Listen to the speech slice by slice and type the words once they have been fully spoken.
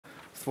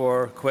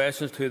for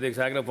questions to the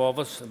Executive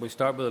Office. We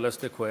start with a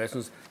list of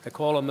questions. I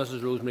call on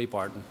Mrs Rosemary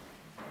Barton.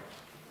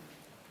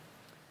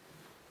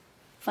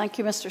 Thank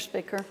you, Mr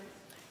Speaker.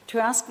 To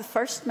ask the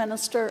First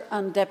Minister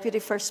and Deputy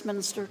First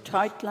Minister to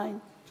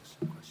outline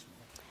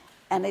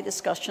any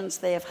discussions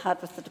they have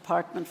had with the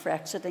Department for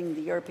exiting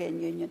the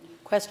European Union.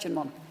 Question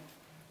 1.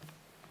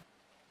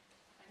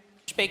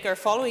 Speaker,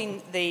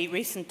 following the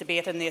recent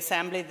debate in the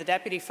Assembly, the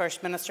Deputy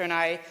First Minister and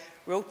I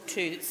wrote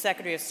to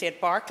Secretary of State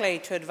Barclay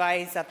to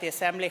advise that the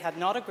Assembly had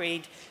not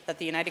agreed that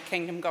the United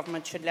Kingdom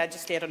Government should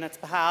legislate on its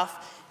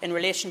behalf in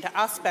relation to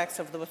aspects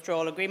of the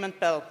Withdrawal Agreement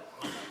Bill.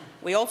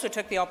 We also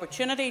took the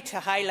opportunity to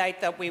highlight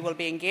that we will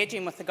be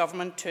engaging with the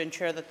Government to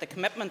ensure that the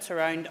commitments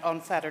around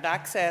unfettered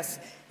access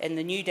in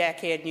the New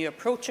Decade New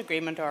Approach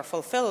Agreement are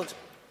fulfilled.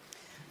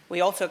 We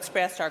also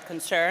expressed our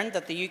concern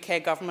that the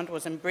UK Government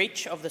was in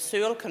breach of the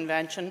Sewell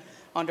Convention,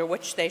 under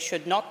which they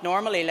should not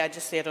normally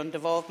legislate on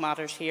devolved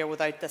matters here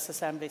without this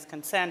Assembly's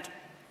consent.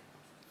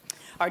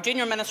 Our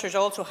junior ministers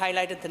also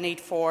highlighted the need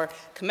for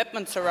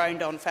commitments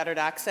around unfettered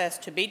access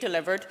to be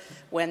delivered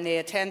when they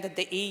attended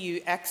the EU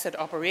Exit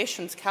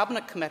Operations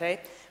Cabinet Committee,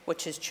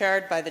 which is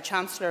chaired by the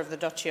Chancellor of the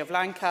Duchy of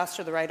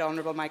Lancaster, the Right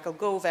Honourable Michael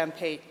Gove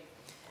MP.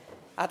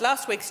 At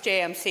last week's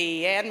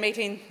JMCEN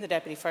meeting, the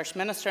Deputy First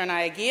Minister and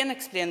I again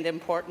explained the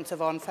importance of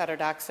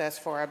unfettered access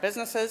for our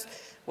businesses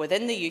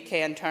within the UK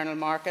internal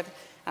market,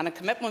 and a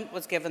commitment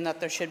was given that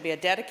there should be a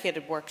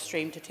dedicated work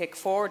stream to take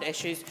forward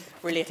issues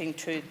relating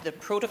to the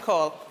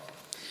protocol.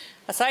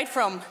 Aside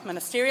from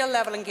ministerial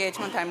level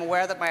engagement, I am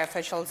aware that my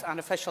officials and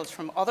officials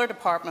from other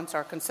departments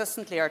are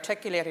consistently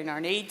articulating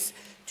our needs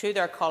to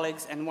their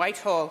colleagues in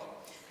Whitehall.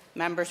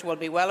 Members will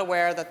be well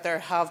aware that there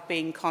have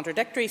been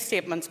contradictory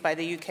statements by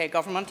the UK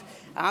Government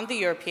and the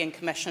European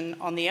Commission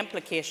on the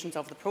implications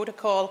of the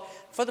protocol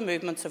for the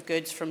movements of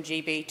goods from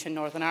GB to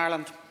Northern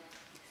Ireland.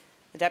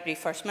 The Deputy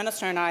First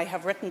Minister and I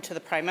have written to the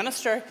Prime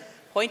Minister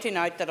pointing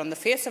out that on the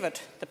face of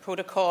it, the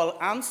protocol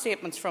and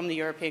statements from the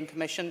European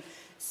Commission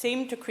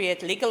seem to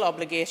create legal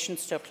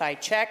obligations to apply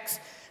checks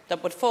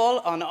that would fall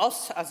on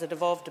us as a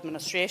devolved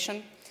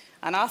administration,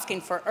 and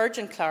asking for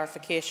urgent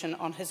clarification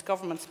on his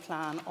Government's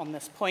plan on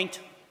this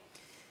point.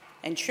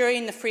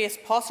 Ensuring the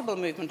freest possible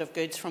movement of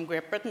goods from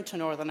Great Britain to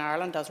Northern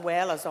Ireland, as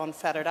well as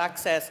unfettered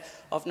access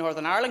of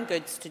Northern Ireland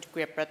goods to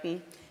Great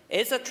Britain,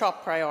 is a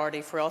top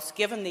priority for us,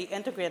 given the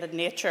integrated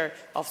nature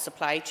of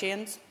supply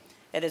chains.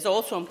 It is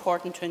also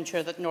important to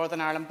ensure that Northern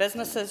Ireland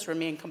businesses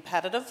remain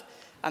competitive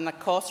and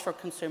that costs for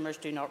consumers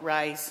do not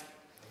rise.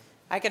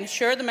 I can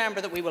assure the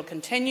member that we will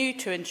continue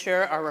to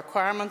ensure our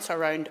requirements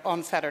around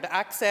unfettered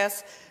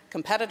access,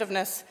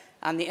 competitiveness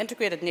and the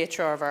integrated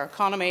nature of our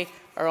economy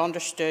are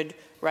understood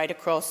right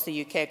across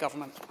the UK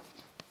Government.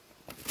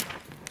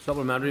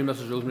 Supplementary,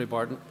 Mrs Rosemary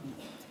Barton.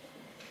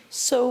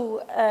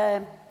 So,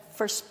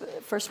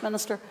 First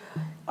Minister,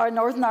 are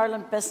Northern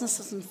Ireland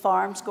businesses and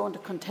farms going to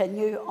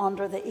continue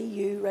under the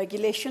EU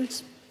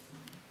regulations?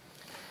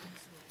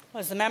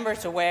 As the member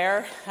is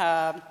aware,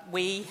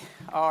 we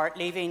are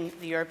leaving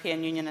the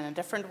European Union in a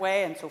different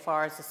way,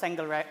 insofar as the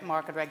single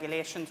market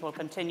regulations will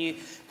continue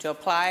to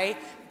apply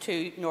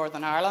to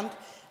Northern Ireland.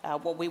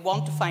 What we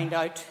want to find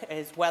out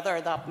is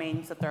whether that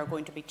means that there are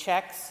going to be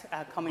checks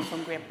coming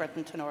from Great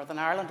Britain to Northern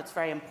Ireland. It's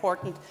very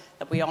important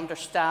that we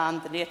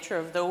understand the nature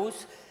of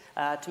those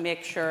to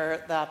make sure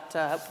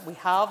that we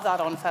have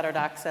that unfettered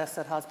access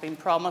that has been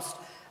promised,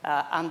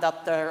 and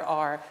that there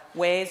are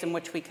ways in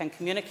which we can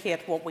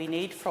communicate what we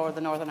need for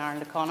the Northern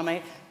Ireland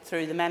economy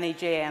through the many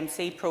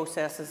JMC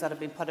processes that have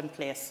been put in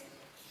place.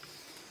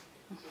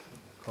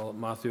 Call it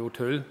Matthew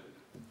O'Toole.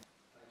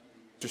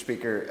 Mr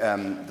Speaker,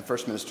 the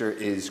First Minister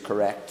is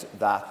correct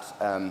that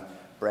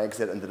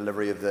Brexit and the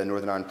delivery of the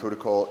Northern Ireland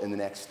Protocol in the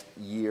next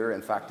year,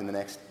 in fact in the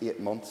next 8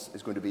 months,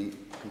 is going to be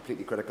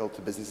completely critical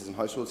to businesses and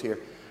households here.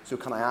 So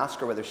can I ask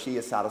her whether she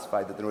is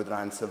satisfied that the Northern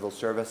Ireland Civil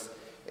Service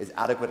is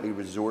adequately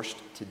resourced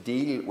to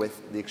deal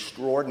with the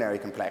extraordinary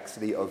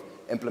complexity of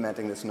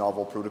implementing this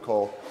novel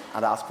protocol,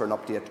 and ask for an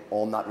update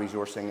on that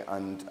resourcing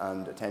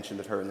and attention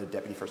that her and the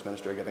Deputy First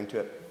Minister are giving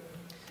to it?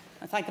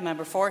 I thank the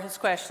member for his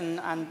question,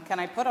 and can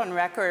I put on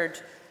record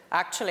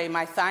actually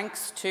my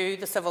thanks to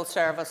the Civil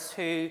Service,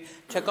 who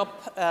took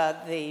up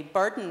the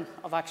burden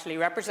of actually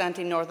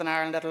representing Northern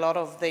Ireland at a lot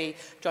of the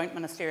Joint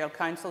Ministerial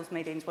Councils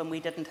meetings when we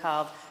didn't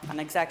have an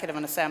Executive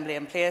and Assembly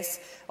in place.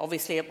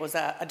 Obviously it was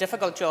a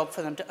difficult job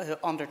for them to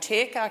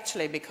undertake,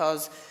 actually,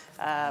 because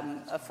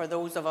for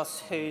those of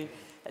us who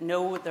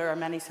know, there are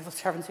many civil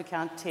servants who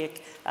can't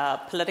take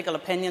political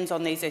opinions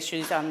on these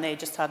issues, and they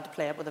just had to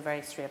play it with a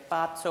very straight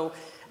bat. So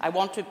I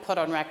want to put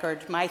on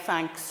record my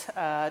thanks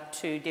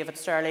to David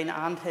Sterling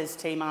and his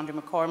team, Andrew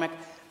McCormick,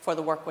 for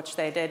the work which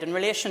they did. In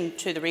relation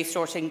to the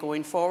resourcing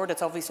going forward,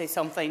 it's obviously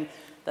something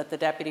that the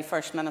Deputy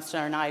First Minister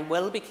and I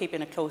will be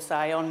keeping a close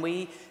eye on.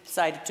 We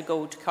decided to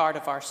go to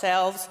Cardiff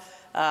ourselves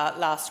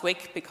last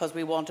week because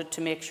we wanted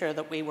to make sure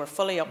that we were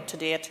fully up to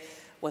date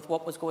with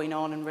what was going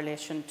on in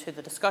relation to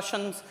the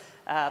discussions.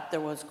 There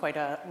was quite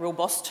a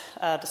robust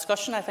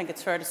discussion, I think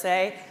it's fair to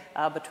say,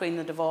 between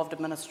the devolved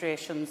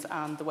administrations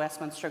and the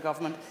Westminster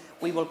Government.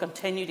 We will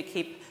continue to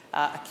keep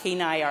a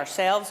keen eye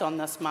ourselves on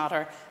this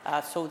matter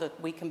so that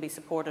we can be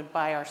supported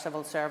by our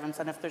civil servants,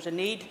 and if there's a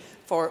need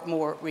for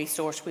more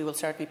resource, we will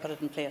certainly put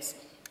it in place.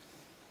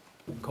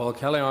 Call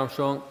Kelly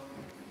Armstrong.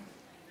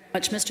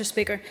 Much, Mr.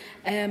 Speaker,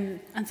 and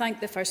thank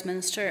the First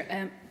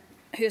Minister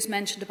who has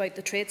mentioned about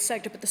the trade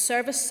sector, but the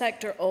service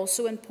sector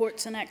also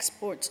imports and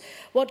exports.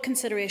 What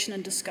consideration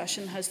and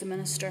discussion has the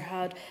Minister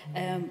had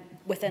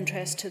with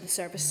interest to the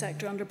service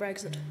sector under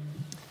Brexit?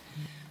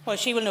 Well,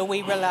 she will know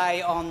we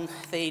rely on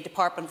the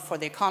Department for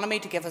the Economy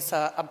to give us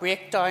a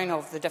breakdown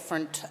of the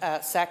different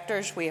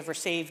sectors. We have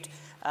received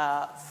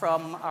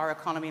from our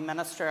Economy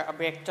Minister a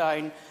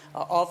breakdown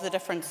of the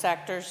different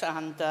sectors,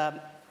 and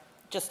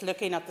just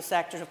looking at the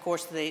sectors, of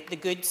course, the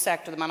goods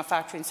sector, the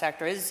manufacturing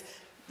sector is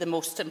the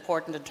most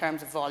important in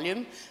terms of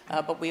volume,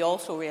 but we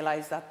also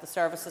realise that the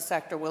services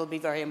sector will be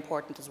very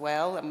important as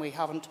well, and we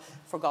haven't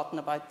forgotten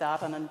about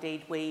that, and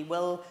indeed we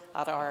will,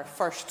 at our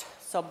first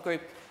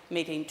subgroup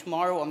meeting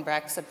tomorrow on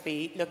Brexit,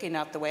 be looking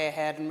at the way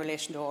ahead in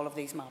relation to all of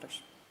these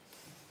matters.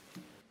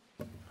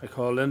 I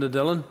call Linda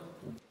Dillon.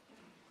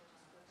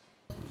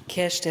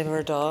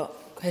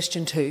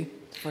 Question 2,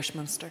 First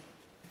Minister.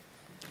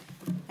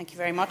 Thank you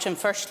very much. And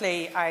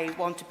firstly, I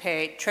want to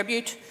pay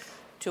tribute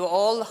to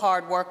all the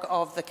hard work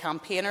of the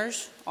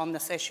campaigners on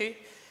this issue.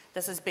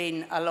 This has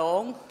been a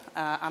long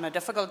and a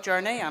difficult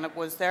journey, and it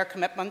was their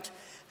commitment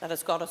that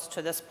has got us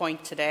to this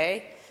point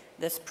today.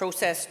 This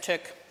process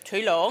took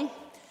too long,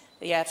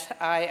 yet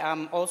I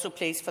am also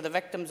pleased for the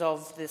victims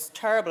of this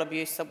terrible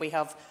abuse that we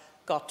have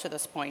got to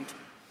this point.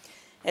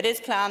 It is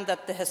planned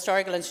that the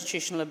Historical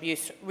Institutional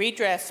Abuse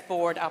Redress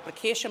Board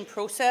application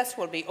process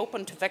will be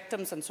open to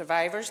victims and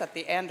survivors at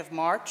the end of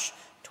March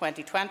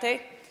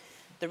 2020.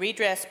 The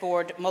Redress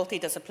Board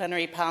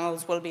multidisciplinary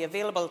panels will be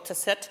available to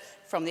sit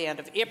from the end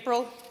of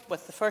April,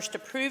 with the first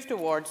approved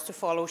awards to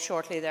follow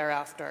shortly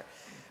thereafter.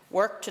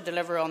 Work to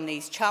deliver on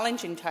these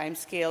challenging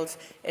timescales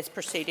is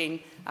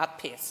proceeding at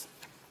pace.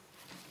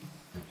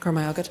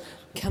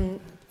 Can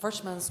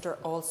First Minister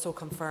also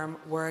confirm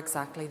where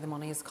exactly the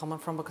money is coming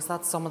from? Because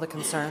that's some of the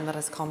concern that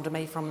has come to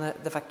me from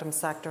the victim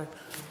sector.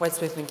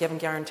 Whilst we've been given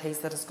guarantees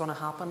that it's going to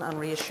happen and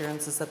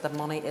reassurances that the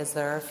money is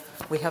there,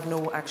 we have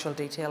no actual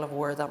detail of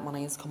where that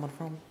money is coming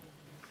from.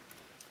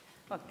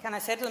 Well, can I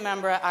say to the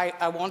member,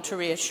 I want to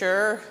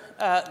reassure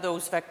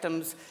those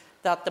victims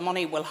that the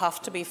money will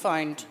have to be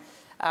found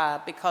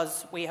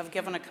because we have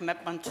given a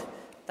commitment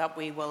that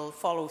we will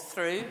follow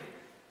through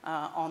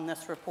on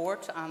this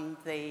report and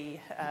the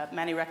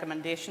many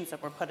recommendations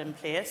that were put in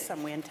place,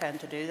 and we intend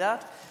to do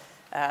that.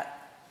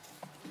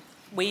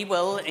 We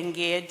will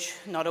engage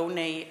not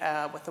only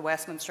with the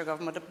Westminster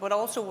Government but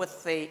also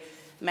with the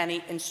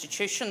many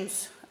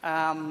institutions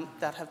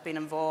that have been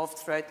involved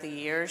throughout the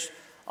years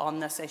on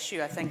this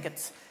issue. I think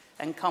it's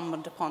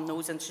incumbent upon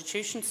those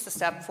institutions to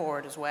step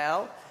forward as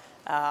well,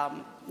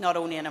 not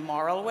only in a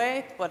moral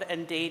way but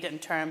indeed in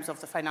terms of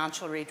the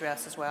financial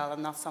redress as well,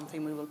 and that's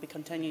something we will be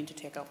continuing to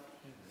take up.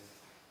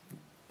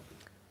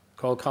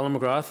 Call Colin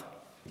McGrath.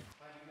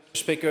 Mr.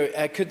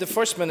 Speaker, could the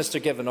First Minister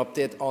give an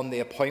update on the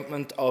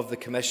appointment of the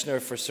Commissioner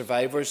for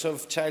Survivors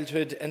of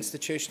Childhood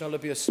Institutional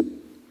Abuse?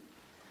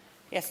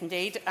 Yes,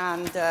 indeed,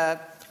 and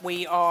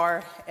we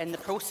are in the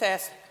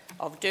process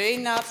of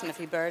doing that, and if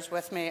he bears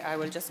with me, I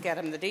will just get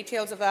him the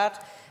details of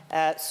that.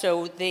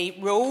 So the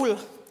role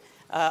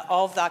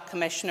of that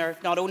Commissioner,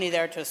 not only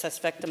there to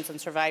assist victims and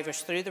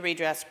survivors through the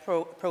redress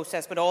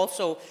process, but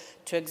also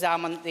to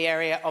examine the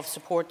area of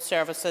support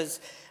services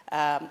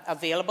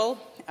available.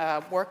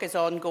 Work is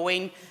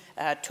ongoing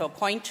to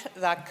appoint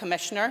that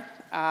Commissioner,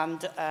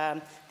 and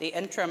the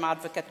interim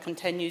advocate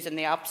continues in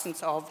the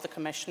absence of the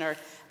Commissioner.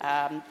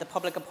 The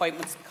public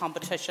appointments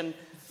competition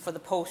for the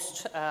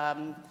post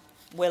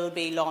will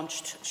be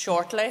launched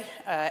shortly.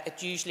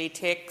 It usually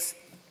takes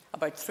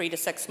about 3 to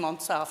 6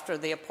 months after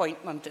the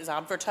appointment is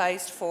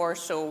advertised for,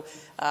 so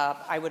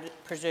I would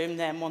presume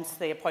then once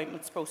the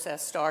appointments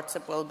process starts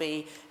it will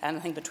be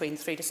anything between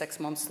 3 to 6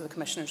 months till the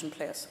Commissioner's in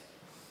place.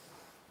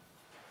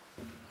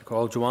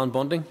 Call Joanne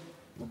Bunting.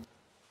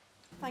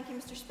 Thank you,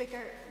 Mr.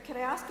 Speaker. Could I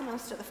ask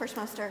the First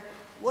Minister,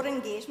 what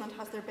engagement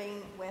has there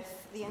been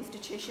with the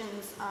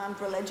institutions and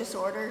religious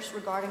orders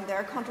regarding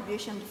their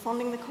contribution to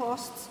funding the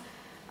costs,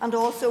 and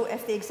also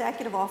if the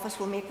Executive Office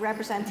will make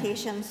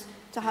representations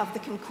to have the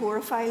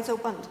Concora files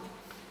opened?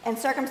 In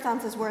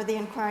circumstances where the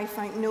inquiry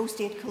found no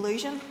state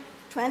collusion,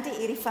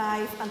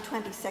 2085 and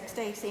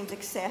 2060 seems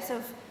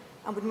excessive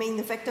and would mean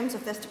the victims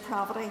of this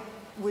depravity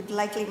would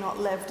likely not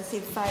live to see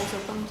the files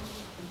opened.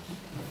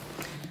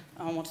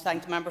 I want to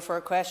thank the member for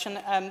her question.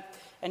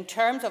 In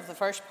terms of the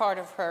first part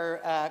of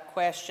her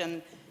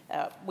question,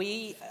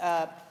 we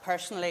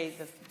personally,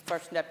 the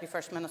First and Deputy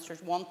First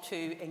Ministers, want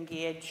to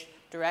engage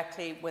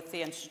directly with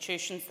the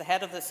institutions. The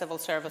head of the civil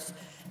service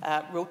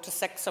wrote to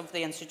 6 of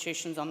the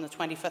institutions on the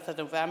 25th of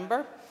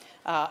November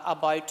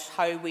about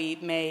how we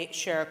may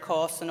share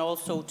costs and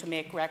also to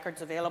make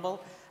records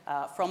available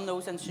from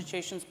those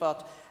institutions,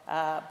 but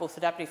both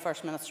the Deputy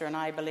First Minister and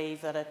I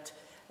believe that it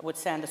would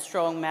send a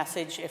strong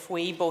message if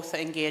we both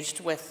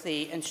engaged with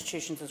the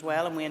institutions as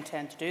well, and we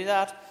intend to do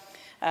that.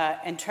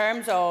 In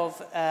terms of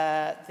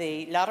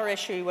the latter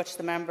issue which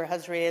the member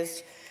has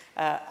raised,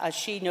 as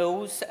she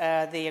knows,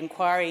 the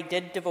inquiry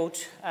did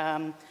devote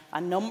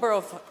a number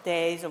of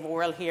days of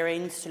oral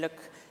hearings to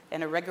look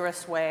in a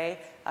rigorous way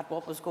at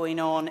what was going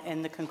on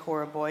in the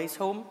Kincora Boys'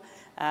 Home.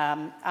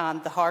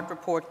 And the Hard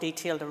report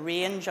detailed a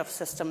range of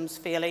systems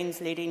failings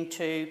leading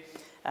to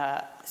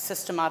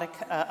systematic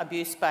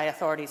abuse by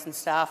authorities and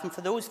staff. And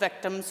for those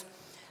victims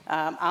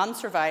and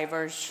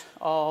survivors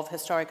of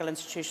historical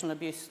institutional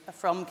abuse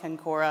from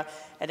Kincora,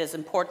 it is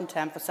important to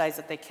emphasise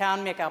that they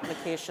can make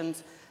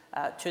applications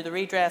to the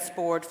Redress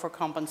Board for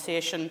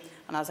compensation,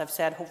 and as I've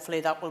said,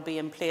 hopefully that will be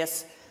in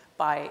place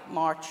by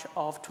March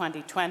of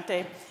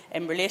 2020.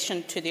 In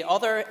relation to the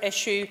other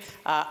issue,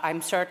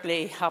 I'm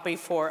certainly happy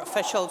for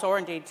officials, or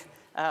indeed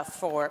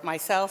for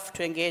myself,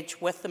 to engage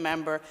with the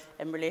member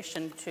in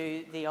relation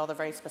to the other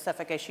very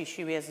specific issue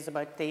she raises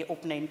about the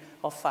opening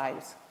of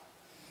files.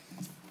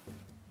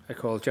 I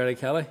call Jerry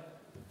Kelly.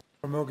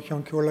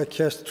 Question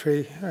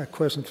 3,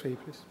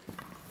 please.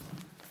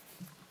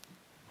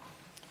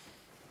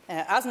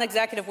 As an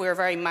executive, we are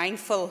very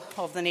mindful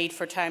of the need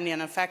for timely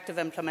and effective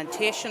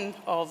implementation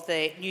of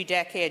the New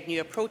Decade New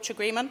Approach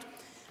Agreement.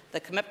 The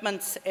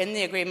commitments in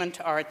the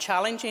agreement are a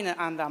challenging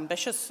and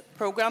ambitious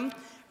programme,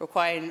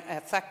 requiring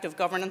effective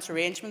governance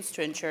arrangements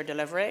to ensure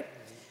delivery.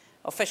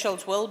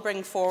 Officials will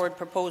bring forward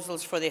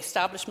proposals for the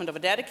establishment of a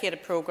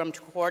dedicated programme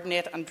to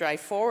coordinate and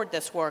drive forward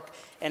this work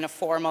in a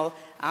formal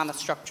and a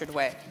structured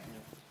way.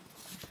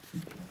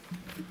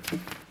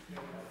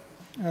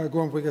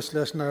 Going with this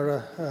lesson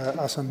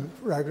as an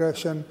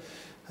regression,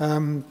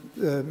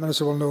 the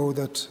Minister will know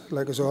that,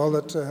 like us all,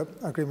 that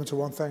agreements are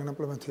one thing and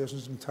implementation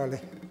is entirely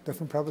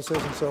different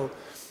proposition. So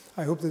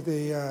I hope that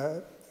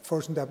the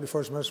First and Deputy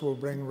First Minister will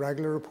bring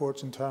regular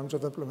reports in terms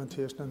of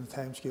implementation and the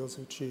timescales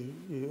which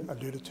you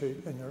alluded to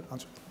in your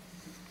answer.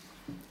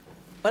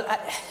 Well,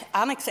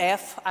 Annex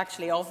F,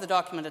 actually, of the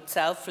document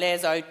itself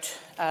lays out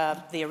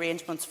the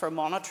arrangements for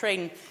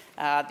monitoring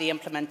the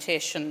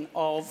implementation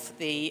of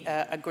the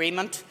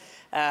agreement.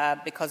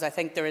 Because I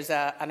think there is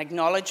an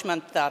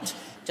acknowledgement that,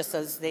 just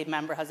as the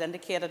member has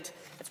indicated,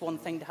 it's one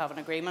thing to have an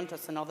agreement,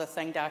 it's another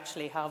thing to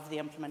actually have the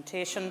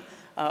implementation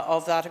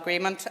of that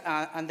agreement,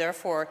 and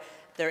therefore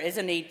there is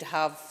a need to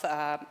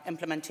have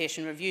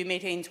implementation review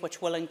meetings,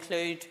 which will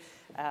include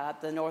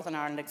the Northern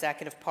Ireland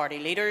Executive Party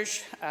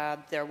leaders.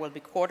 There will be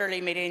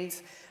quarterly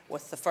meetings,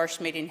 with the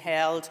first meeting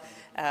held.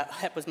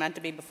 It was meant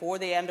to be before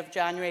the end of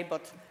January,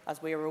 but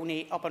as we are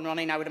only up and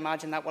running, I would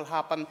imagine that will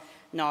happen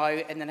now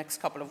in the next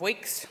couple of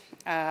weeks.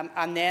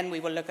 And then we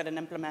will look at an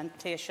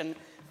implementation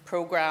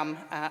programme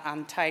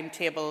and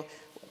timetable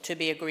to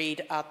be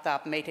agreed at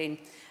that meeting.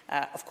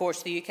 Of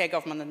course, the UK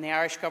Government and the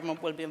Irish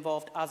Government will be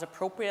involved as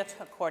appropriate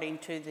according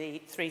to the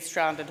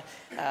three-stranded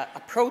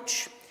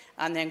approach.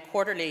 And then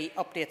quarterly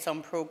updates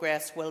on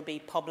progress will be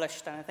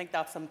published. And I think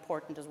that's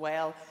important as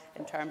well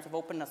in terms of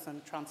openness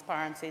and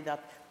transparency,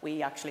 that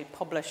we actually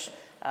publish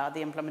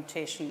the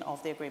implementation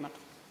of the agreement.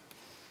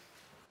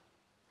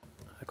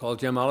 I call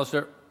Jim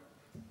Allister.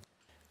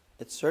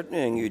 It's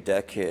certainly a new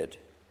decade,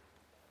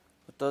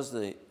 but does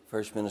the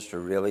First Minister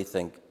really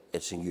think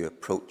it's a new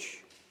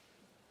approach?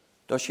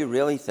 Does she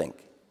really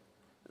think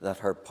that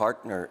her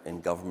partner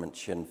in government,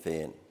 Sinn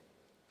Féin,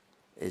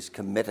 is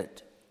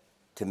committed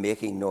to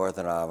making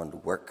Northern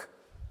Ireland work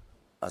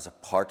as a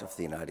part of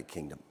the United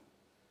Kingdom?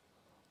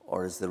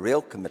 Or is the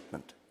real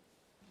commitment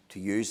to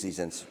use these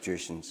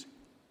institutions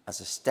as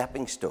a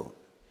stepping stone,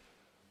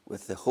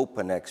 with the hope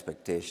and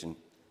expectation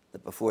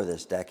that before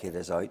this decade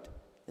is out,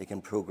 they can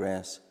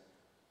progress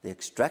the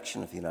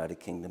extraction of the United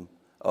Kingdom,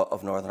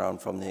 of Northern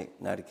Ireland from the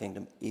United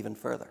Kingdom even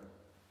further?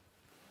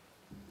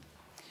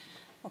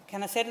 Well,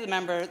 can I say to the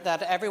member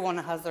that everyone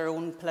has their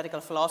own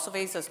political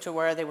philosophies as to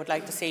where they would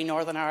like to see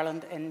Northern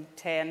Ireland in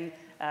 10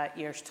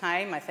 years'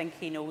 time. I think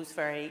he knows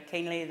very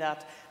keenly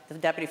that the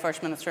Deputy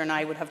First Minister and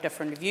I would have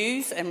different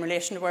views in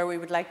relation to where we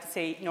would like to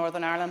see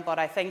Northern Ireland, but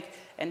I think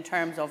in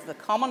terms of the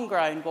common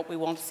ground, what we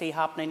want to see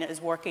happening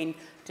is working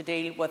to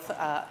deal with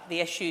the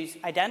issues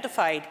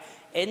identified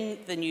in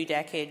the New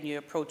Decade New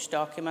Approach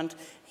document.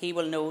 He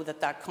will know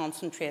that that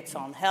concentrates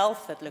on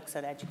health, it looks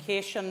at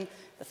education,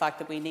 the fact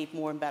that we need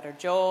more and better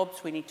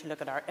jobs, we need to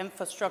look at our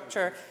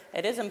infrastructure.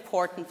 It is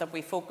important that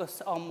we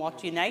focus on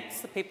what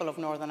unites the people of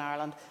Northern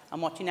Ireland,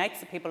 and what unites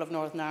the people of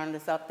Northern Ireland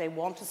is that they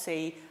want to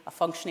see a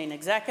functioning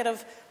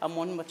executive and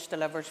one which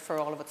delivers for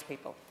all of its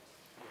people.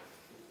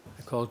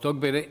 I call Doug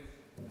Beattie.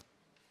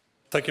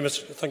 Thank you,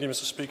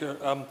 Mr.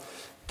 Speaker.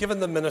 Given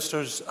the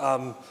Minister's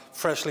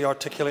freshly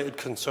articulated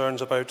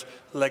concerns about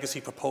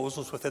legacy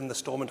proposals within the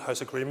Stormont House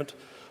Agreement,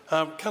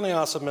 can I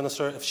ask the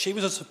Minister if she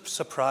was as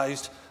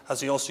surprised as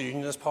the Ulster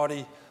Unionist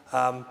Party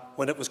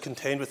when it was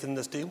contained within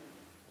this deal?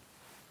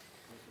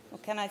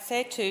 Can I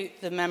say to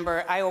the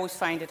member, I always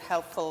find it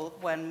helpful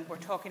when we're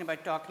talking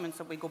about documents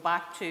that we go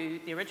back to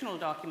the original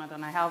document,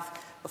 and I have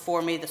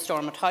before me the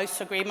Stormont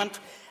House Agreement,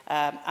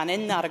 and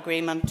in that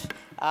agreement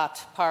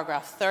at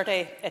paragraph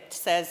 30 it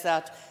says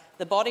that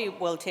the body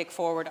will take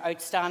forward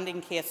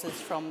outstanding cases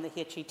from the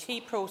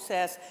HET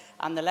process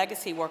and the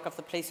legacy work of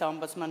the Police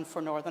Ombudsman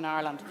for Northern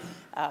Ireland.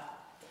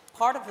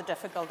 Part of the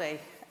difficulty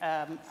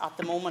at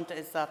the moment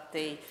is that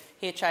the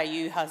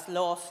HIU has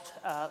lost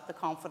the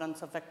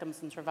confidence of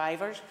victims and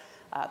survivors.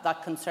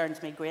 That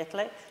concerns me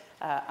greatly.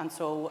 And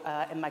so,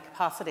 in my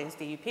capacity as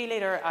DUP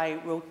leader, I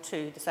wrote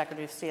to the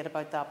Secretary of State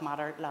about that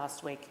matter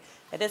last week.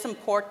 It is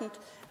important,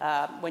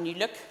 when you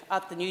look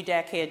at the New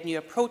Decade New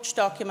Approach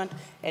document,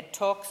 it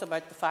talks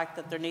about the fact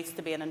that there needs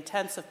to be an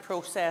intensive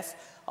process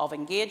of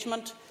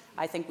engagement.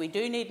 I think we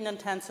do need an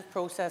intensive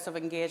process of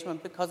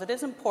engagement because it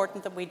is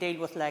important that we deal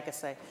with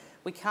legacy.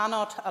 We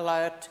cannot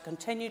allow it to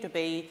continue to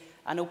be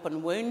an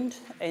open wound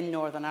in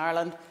Northern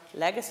Ireland.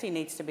 Legacy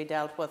needs to be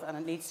dealt with, and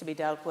it needs to be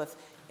dealt with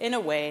in a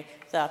way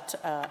that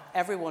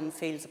everyone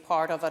feels a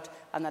part of it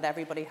and that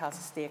everybody has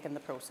a stake in the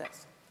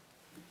process.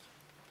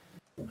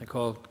 I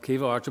call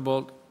Kiva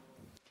Archibald.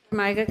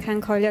 Margaret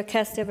Cancolio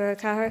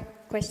Kester.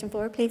 Question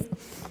 4, please.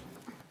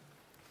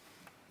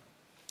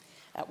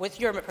 With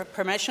your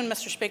permission,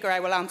 Mr. Speaker, I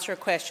will answer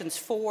questions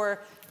 4,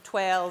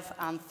 12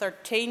 and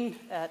 13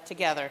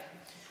 together.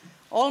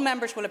 All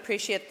members will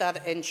appreciate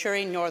that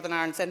ensuring Northern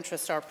Ireland's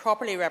interests are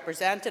properly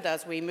represented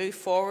as we move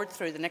forward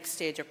through the next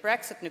stage of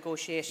Brexit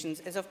negotiations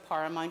is of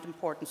paramount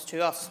importance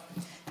to us.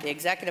 The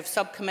Executive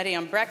Subcommittee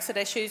on Brexit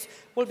issues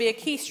will be a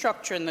key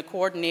structure in the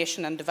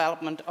coordination and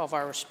development of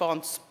our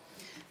response.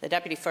 The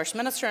Deputy First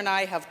Minister and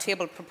I have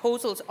tabled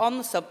proposals on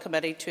the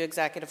subcommittee to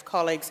Executive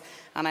colleagues,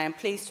 and I am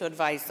pleased to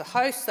advise the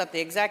House that the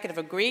Executive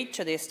agreed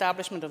to the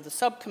establishment of the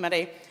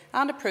subcommittee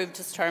and approved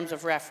its terms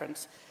of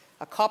reference.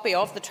 A copy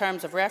of the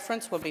terms of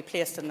reference will be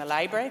placed in the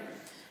library.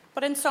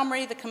 But in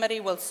summary, the committee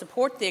will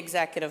support the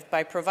Executive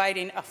by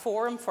providing a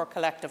forum for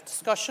collective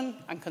discussion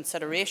and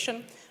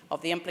consideration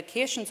of the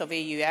implications of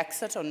EU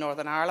exit on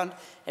Northern Ireland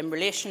in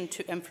relation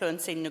to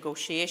influencing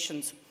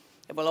negotiations.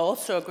 It will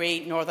also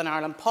agree Northern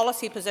Ireland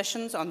policy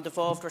positions on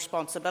devolved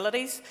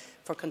responsibilities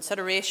for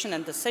consideration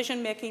and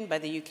decision-making by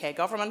the UK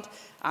Government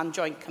and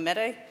Joint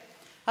Committee,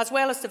 as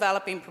well as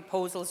developing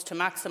proposals to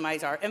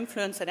maximise our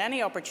influence in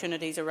any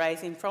opportunities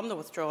arising from the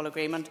withdrawal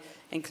agreement,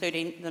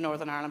 including the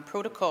Northern Ireland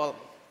Protocol.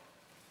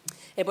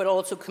 It would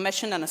also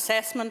commission an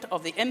assessment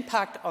of the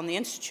impact on the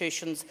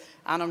institutions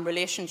and on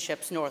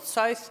relationships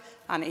north-south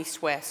and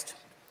east-west.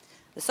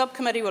 The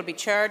subcommittee will be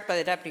chaired by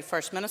the Deputy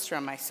First Minister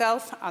and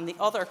myself, and the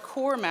other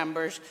core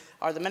members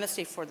are the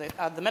Minister for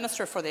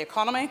the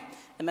Economy,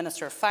 the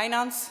Minister of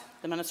Finance,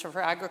 the Minister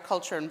for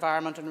Agriculture,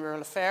 Environment and Rural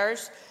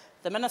Affairs,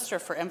 the Minister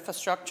for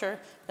Infrastructure,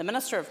 the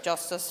Minister of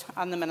Justice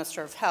and the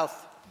Minister of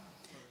Health.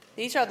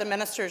 These are the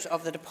ministers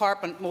of the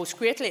department most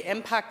greatly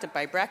impacted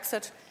by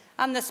Brexit,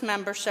 and this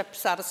membership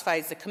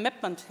satisfies the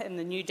commitment in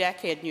the New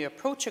Decade New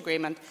Approach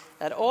Agreement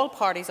that all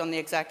parties on the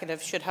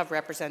Executive should have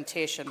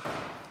representation.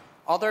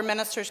 Other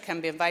ministers can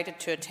be invited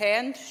to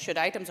attend should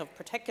items of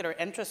particular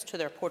interest to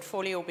their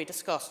portfolio be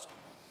discussed.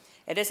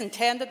 It is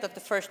intended that the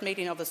first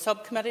meeting of the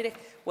subcommittee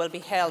will be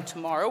held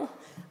tomorrow,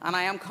 and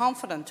I am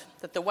confident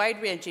that the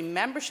wide-ranging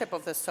membership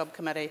of this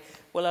subcommittee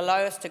will allow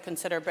us to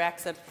consider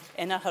Brexit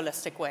in a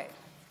holistic way.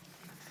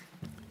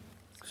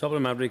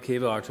 Supplementary,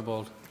 Kiva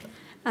Archibald.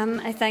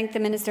 I thank the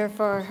Minister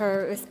for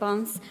her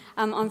response.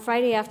 On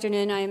Friday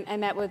afternoon, I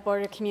met with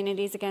Border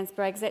Communities Against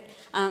Brexit,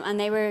 and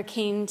they were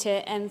keen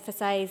to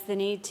emphasise the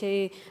need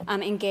to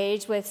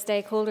engage with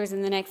stakeholders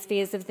in the next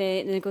phase of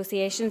the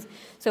negotiations.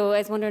 So I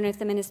was wondering if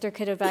the Minister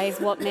could advise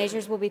what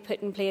measures will be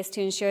put in place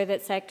to ensure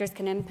that sectors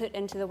can input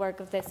into the work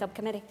of the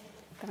subcommittee.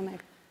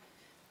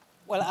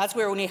 Well, as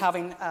we're only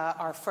having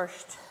our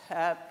first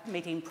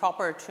meeting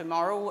proper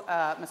tomorrow,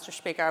 Mr.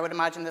 Speaker, I would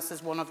imagine this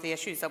is one of the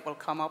issues that will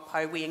come up,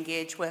 how we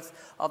engage with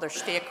other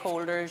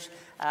stakeholders,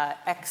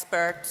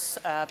 experts,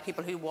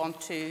 people who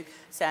want to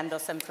send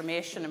us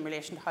information in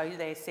relation to how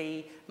they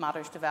see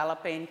matters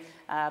developing,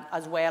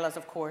 as well as,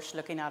 of course,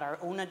 looking at our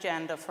own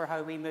agenda for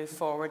how we move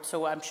forward.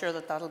 So I'm sure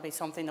that that will be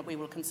something that we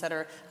will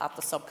consider at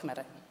the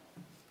subcommittee.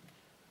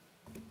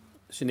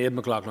 Sinead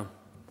McLaughlin.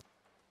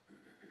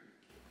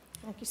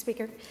 Thank you,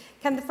 Speaker.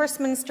 Can the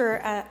First Minister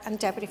and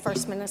Deputy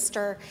First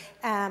Minister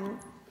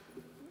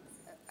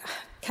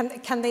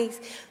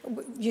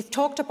you've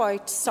talked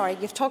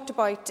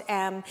about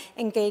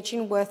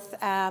engaging with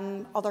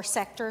other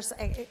sectors,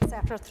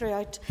 etc.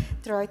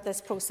 throughout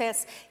this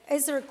process.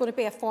 Is there going to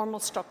be a formal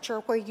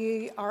structure where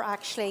you are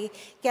actually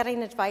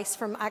getting advice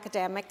from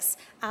academics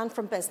and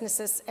from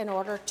businesses in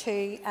order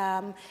to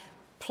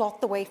plot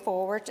the way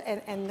forward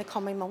in the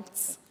coming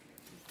months?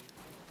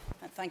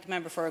 Thank you,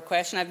 Member, for her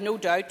question. I have no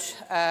doubt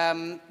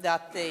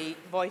that the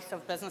voice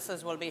of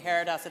businesses will be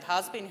heard, as it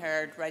has been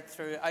heard right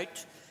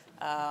throughout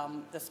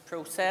this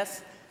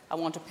process. I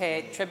want to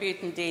pay tribute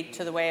indeed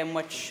to the way in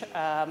which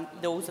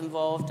those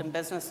involved in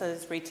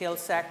businesses, retail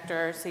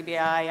sector,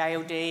 CBI,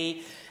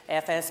 IOD,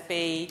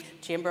 FSB,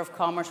 Chamber of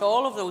Commerce,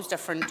 all of those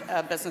different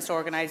business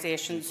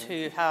organisations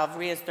who have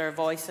raised their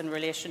voice in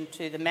relation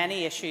to the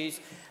many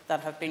issues that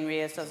have been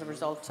raised as a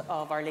result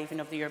of our leaving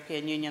of the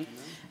European Union.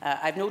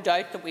 I have no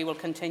doubt that we will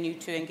continue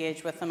to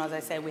engage with them. As I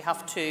say, we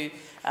have to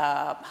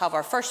have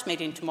our first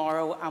meeting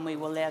tomorrow, and we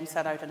will then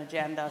set out an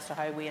agenda as to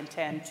how we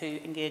intend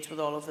to engage with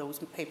all of those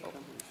people.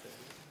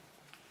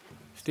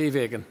 Steve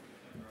Aiken.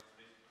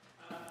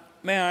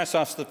 May I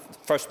ask the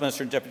First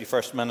Minister and Deputy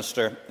First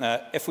Minister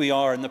if we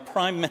are, in the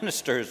Prime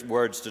Minister's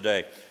words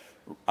today,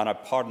 and I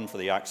pardon for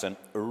the accent,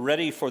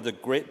 ready for the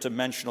great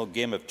dimensional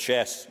game of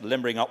chess,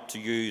 limbering up to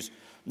use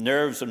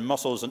nerves and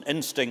muscles and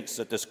instincts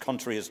that this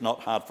country has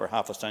not had for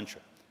half a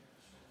century?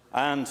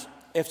 And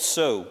if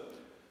so,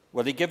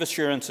 will he give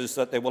assurances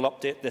that they will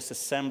update this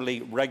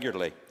Assembly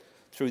regularly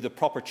through the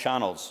proper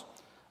channels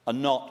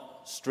and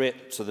not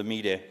straight to the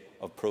media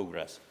of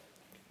progress?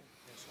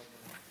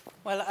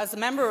 Well, as the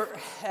member,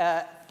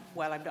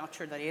 well, I'm not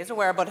sure that he is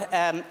aware,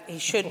 but he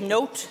should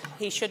note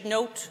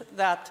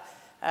that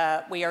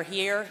we are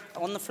here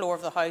on the floor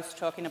of the House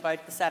talking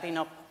about the setting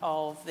up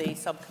of the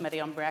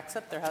subcommittee on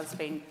Brexit. There has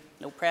been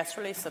no press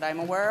release that I'm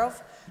aware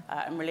of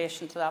in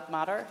relation to that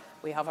matter.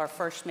 We have our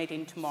first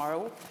meeting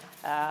tomorrow.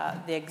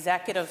 The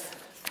Executive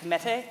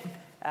Committee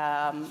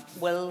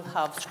will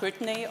have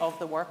scrutiny of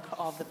the work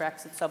of the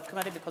Brexit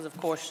Subcommittee because, of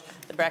course,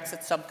 the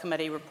Brexit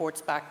Subcommittee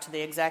reports back to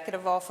the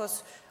Executive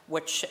Office,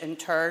 which in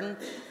turn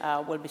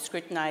will be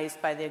scrutinised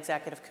by the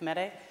Executive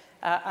Committee.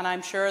 And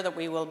I'm sure that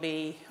we will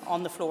be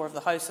on the floor of the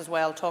House as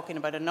well talking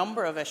about a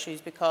number of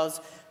issues,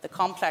 because the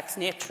complex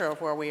nature of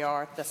where we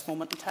are at this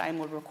moment in time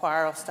will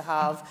require us to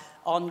have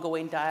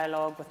ongoing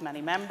dialogue with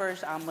many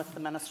members and with the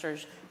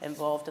ministers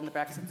involved in the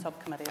Brexit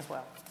Subcommittee as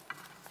well.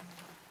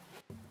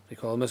 I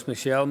call Ms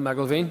Michelle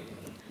McIlveen.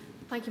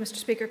 Thank you, Mr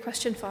Speaker.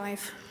 Question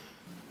 5.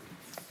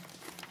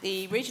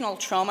 The Regional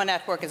Trauma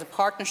Network is a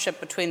partnership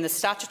between the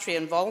statutory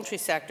and voluntary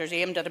sectors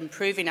aimed at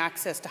improving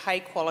access to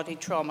high-quality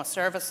trauma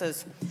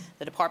services.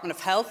 The Department of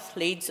Health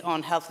leads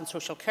on health and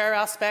social care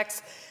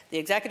aspects. The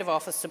Executive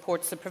Office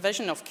supports the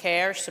provision of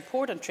care,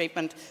 support and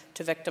treatment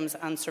to victims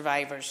and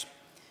survivors.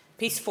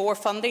 Piece 4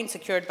 funding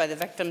secured by the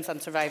Victims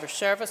and Survivors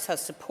Service has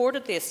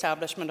supported the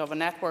establishment of a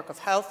network of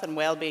health and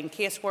wellbeing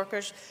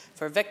caseworkers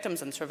for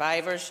victims and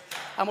survivors,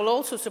 and will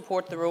also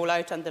support the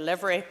rollout and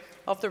delivery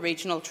of the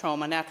Regional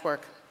Trauma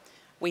Network.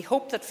 We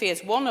hope that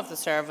Phase 1 of the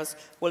service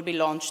will be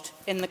launched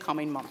in the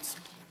coming months.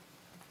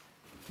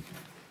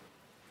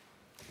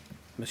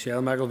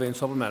 Michelle McIlveen,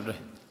 supplementary.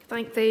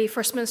 Thank the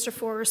First Minister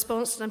for her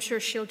response, and I'm sure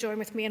she'll join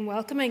with me in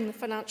welcoming the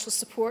financial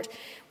support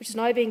which is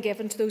now being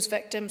given to those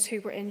victims who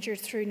were injured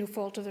through no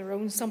fault of their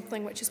own,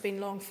 something which has been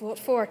long fought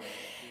for.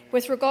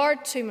 With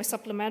regard to my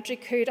supplementary,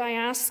 could I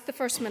ask the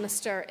First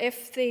Minister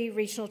if the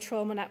Regional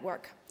Trauma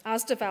Network,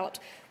 as developed,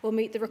 will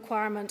meet the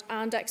requirement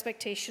and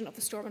expectation of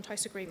the Stormont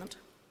House Agreement?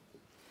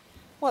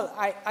 Well,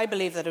 I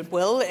believe that it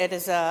will. It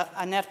is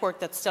a network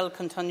that still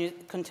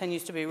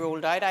continues to be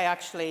rolled out. I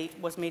actually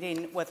was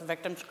meeting with a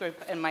victims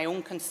group in my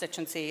own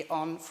constituency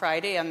on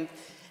Friday, and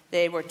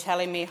they were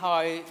telling me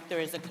how there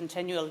is a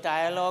continual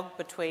dialogue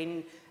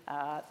between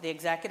the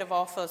Executive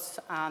Office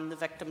and the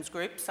victims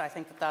groups. I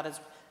think that is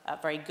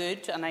very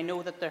good, and I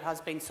know that there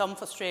has been some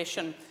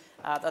frustration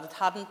that it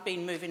hadn't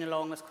been moving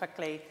along as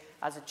quickly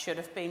as it should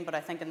have been, but I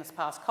think in this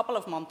past couple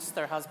of months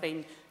there has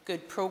been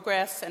good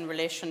progress in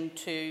relation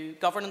to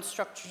governance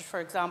structures, for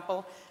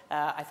example.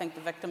 I think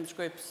the victims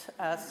groups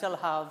still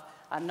have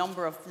a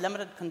number of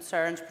limited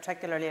concerns,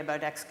 particularly about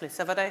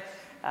exclusivity,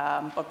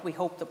 but we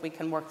hope that we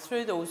can work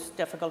through those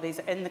difficulties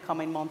in the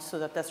coming months so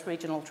that this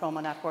regional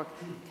trauma network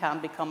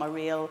can become a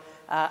real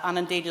and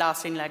indeed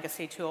lasting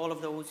legacy to all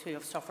of those who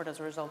have suffered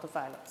as a result of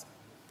violence.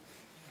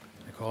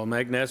 I call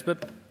Mike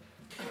Nesbitt.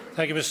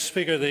 Thank you, Mr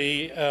Speaker.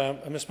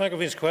 Ms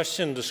McIlveen's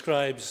question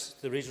describes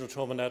the Regional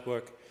Trauma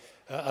Network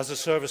as a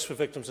service for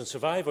victims and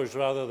survivors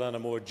rather than a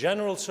more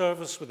general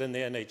service within the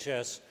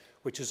NHS,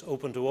 which is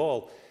open to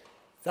all.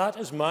 That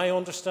is my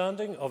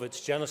understanding of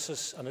its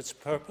genesis and its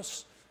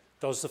purpose.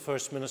 Does the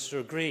First Minister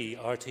agree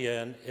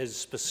RTN is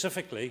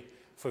specifically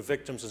for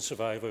victims and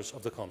survivors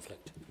of the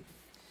conflict?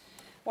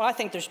 Well, I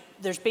think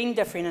there's been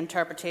differing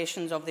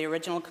interpretations of the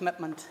original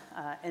commitment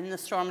in the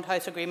Stormont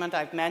House Agreement.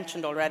 I've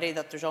mentioned already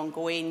that there's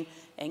ongoing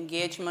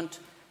engagement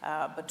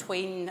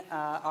between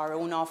our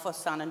own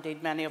office and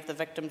indeed many of the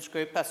victims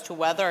group as to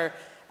whether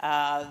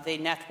the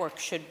network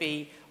should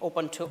be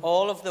open to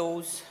all of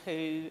those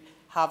who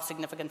have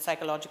significant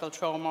psychological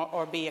trauma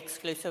or be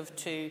exclusive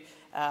to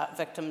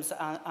victims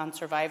and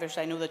survivors.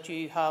 I know that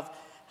you have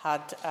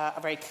had a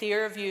very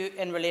clear view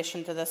in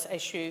relation to this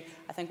issue.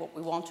 I think what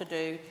we want to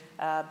do,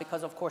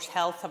 because of course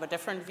health have a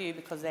different view,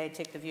 because they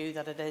take the view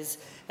that it is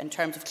in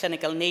terms of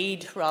clinical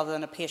need rather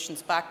than a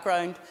patient's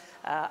background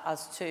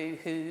as to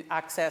who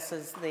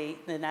accesses the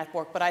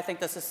network. But I think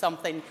this is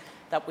something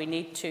that we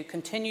need to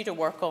continue to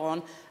work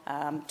on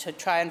to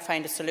try and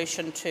find a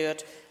solution to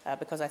it,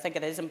 because I think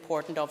it is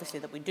important, obviously,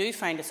 that we do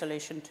find a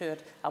solution to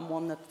it, and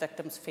one that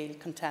victims feel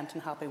content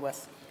and happy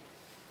with.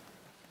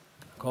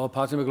 Call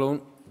Patsy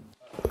McGlone.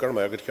 Could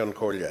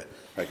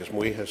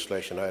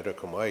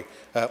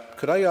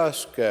I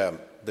ask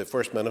the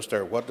First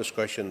Minister what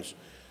discussions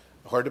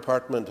her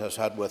department has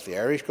had with the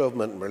Irish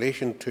Government in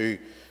relation to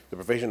the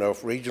provision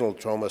of regional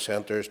trauma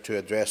centres to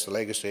address the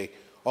legacy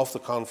of the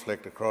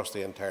conflict across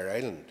the entire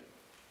island?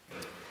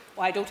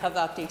 Well, I don't have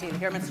that detail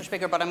here, Mr.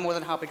 Speaker, but I'm more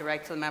than happy to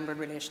write to the member in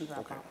relation to that.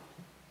 Okay.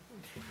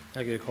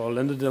 Thank you. Call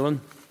Linda Dillon.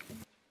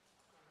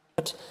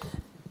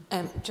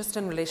 Just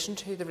in relation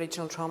to the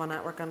regional trauma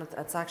network, and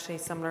it's actually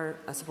similar,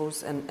 I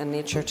suppose, in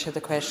nature to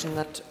the question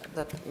that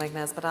Mike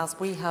Nesbitt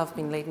asked. We have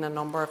been leading a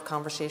number of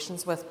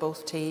conversations with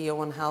both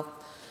TEO and Health,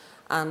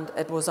 and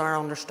it was our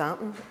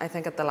understanding, I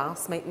think at the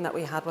last meeting that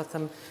we had with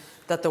them,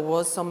 that there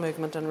was some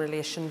movement in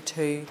relation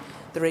to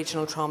the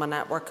regional trauma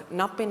network,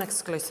 not being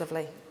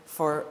exclusively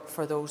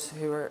for those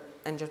who are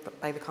injured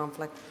by the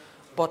conflict,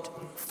 but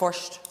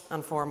first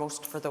and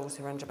foremost for those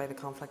who are injured by the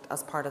conflict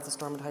as part of the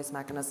Stormont House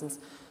mechanisms.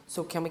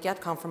 So can we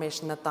get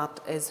confirmation that that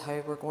is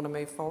how we're going to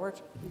move forward?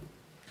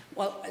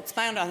 Well, it's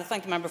my understanding,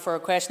 thank the member for her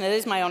question. It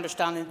is my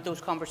understanding that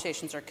those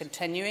conversations are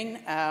continuing.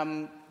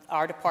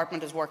 Our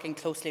department is working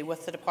closely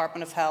with the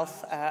Department of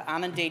Health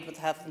and indeed with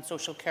the Health and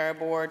Social Care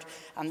Board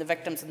and the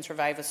Victims and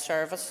Survivors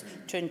Service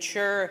to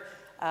ensure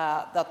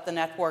that the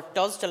network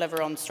does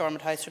deliver on the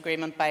Stormont House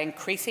Agreement by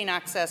increasing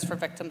access for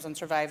victims and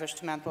survivors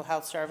to mental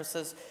health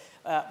services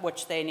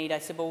which they need. I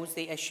suppose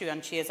the issue,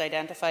 and she has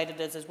identified it,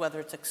 is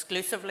whether it's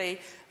exclusively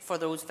for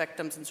those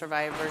victims and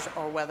survivors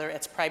or whether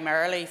it's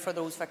primarily for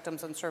those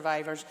victims and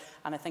survivors,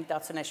 and I think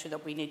that's an issue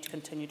that we need to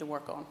continue to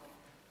work on.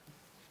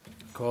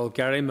 Call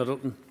Gary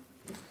Middleton.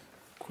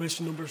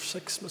 Question number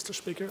 6, Mr.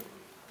 Speaker.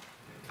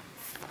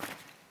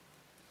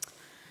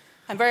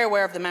 I'm very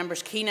aware of the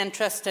member's keen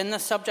interest in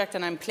this subject,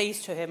 and I'm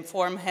pleased to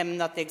inform him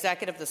that the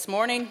Executive this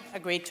morning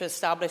agreed to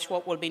establish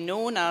what will be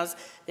known as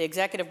the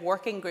Executive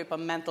Working Group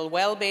on Mental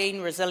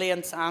Wellbeing,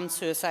 Resilience and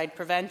Suicide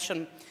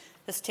Prevention.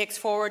 This takes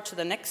forward to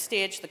the next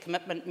stage the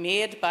commitment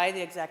made by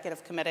the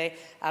Executive Committee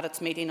at its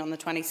meeting on the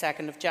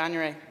 22nd of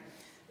January.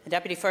 The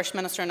Deputy First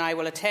Minister and I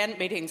will attend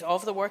meetings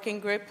of the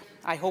working group.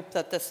 I hope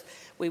that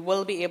we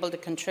will be able to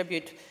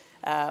contribute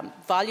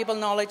valuable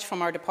knowledge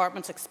from our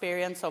department's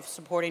experience of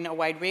supporting a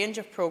wide range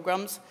of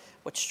programmes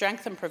which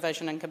strengthen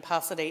provision and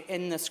capacity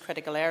in this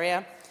critical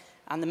area,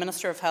 and the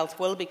Minister of Health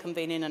will be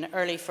convening an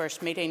early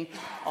first meeting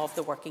of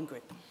the working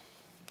group.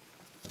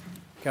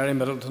 Gary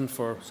Middleton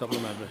for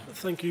supplementary.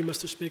 Thank you,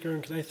 Mr. Speaker,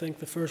 and can I thank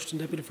the First and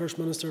Deputy First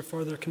Minister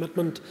for their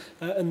commitment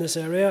in this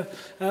area.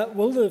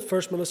 Will the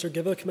First Minister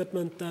give a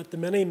commitment that the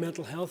many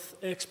mental health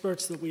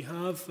experts that we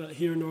have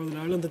here in Northern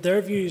Ireland, that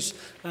their views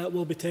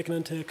will be taken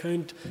into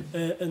account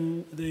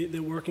in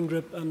the working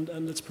group and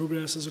its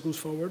progress as it goes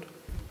forward?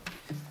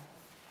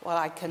 Well,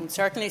 I can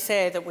certainly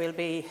say that we'll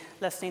be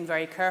listening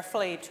very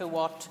carefully to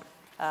what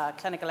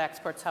clinical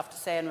experts have to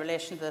say in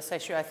relation to this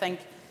issue. I think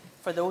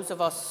for those of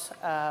us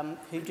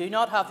who do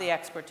not have the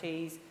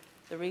expertise,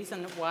 the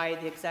reason why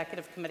the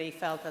Executive Committee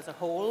felt as a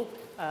whole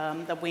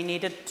that we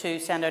needed to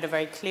send out a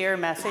very clear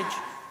message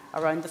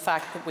around the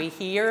fact that we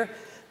hear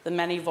the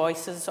many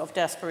voices of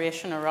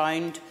desperation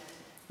around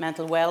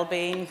mental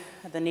well-being,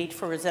 the need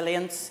for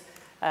resilience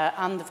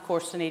and of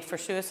course the need for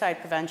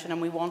suicide prevention,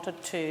 and we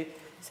wanted to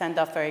send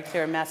that very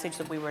clear message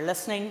that we were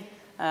listening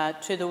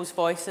to those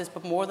voices,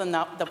 but more than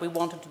that, that we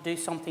wanted to do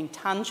something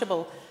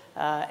tangible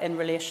in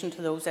relation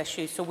to those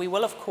issues. So we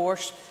will, of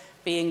course,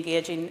 be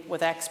engaging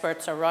with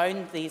experts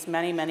around these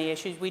many, many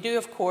issues. We do,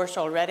 of course,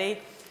 already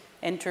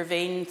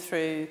intervene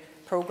through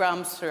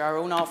programmes through our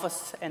own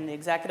office in the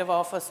Executive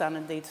Office and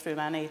indeed through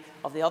many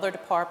of the other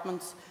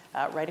departments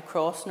right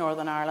across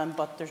Northern Ireland,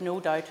 but there's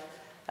no doubt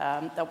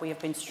that we have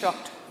been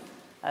struck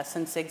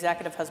since the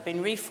Executive has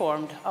been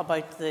reformed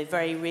about the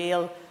very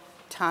real,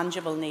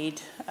 tangible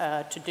need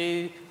to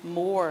do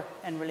more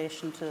in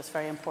relation to this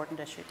very important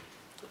issue.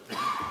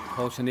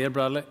 Sinead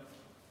Bradley.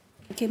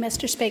 Thank you,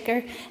 Mr.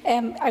 Speaker.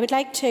 I would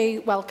like to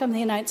welcome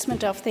the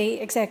announcement of the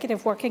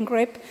Executive Working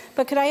Group,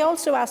 but could I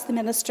also ask the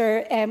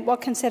Minister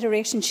what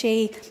consideration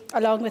she,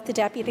 along with the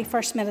Deputy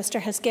First Minister,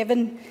 has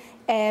given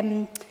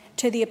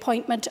to the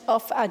appointment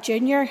of a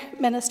junior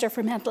Minister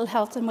for Mental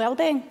Health and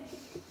Wellbeing?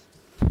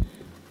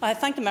 I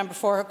thank the member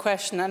for her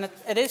question, and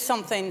it is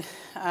something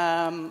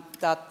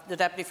that the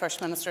Deputy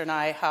First Minister and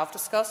I have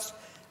discussed.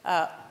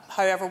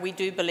 However, we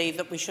do believe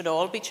that we should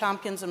all be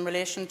champions in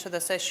relation to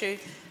this issue.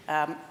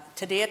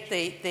 To date,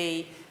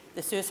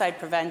 the suicide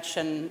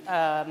prevention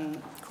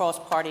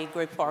cross-party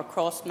group or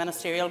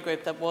cross-ministerial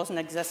group that was in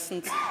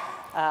existence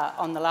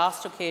on the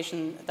last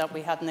occasion that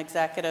we had an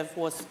Executive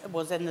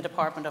was in the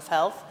Department of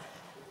Health.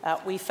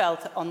 we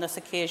felt on this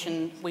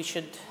occasion we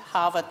should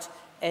have it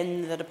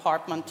in the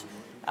department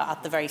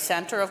at the very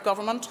centre of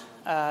government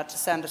to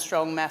send a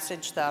strong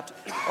message that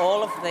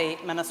all of the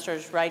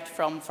ministers, right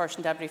from First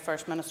and Deputy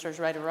First Ministers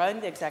right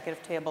around the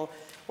executive table,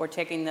 were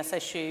taking this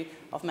issue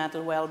of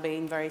mental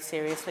well-being very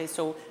seriously.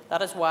 So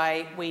that is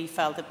why we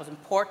felt it was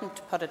important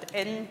to put it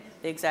in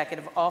the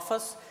Executive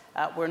Office.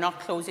 We're not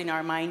closing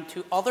our mind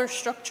to other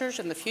structures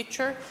in the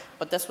future,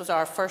 but this was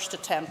our first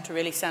attempt to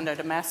really send out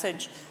a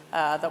message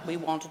that we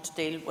wanted to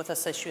deal with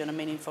this issue in a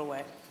meaningful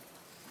way.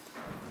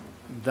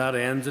 That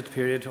ends the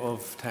period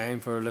of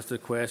time for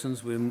listed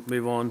questions. We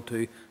move on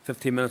to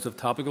 15 minutes of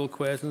topical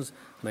questions.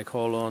 I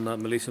call on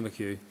Melissa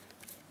McHugh.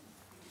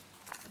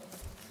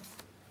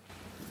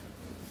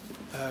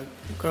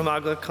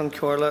 Gramagla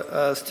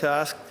Concorla is to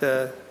ask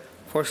the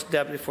First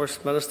Deputy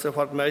First Minister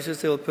what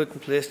measures they will put in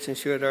place to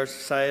ensure that our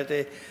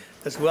society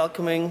is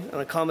welcoming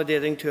and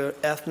accommodating to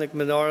ethnic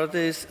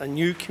minorities and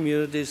new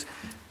communities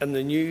in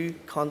the new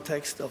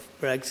context of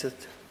Brexit.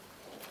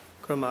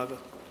 Gramagla.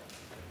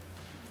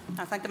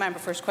 I thank the member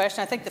for his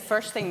question. I think the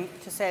first thing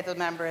to say to the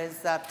member is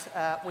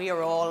that we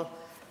are all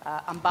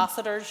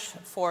ambassadors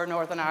for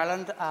Northern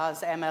Ireland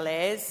as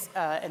MLAs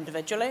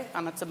individually,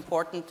 and it's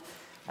important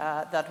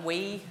that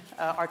we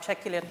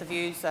articulate the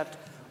views that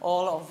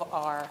all of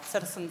our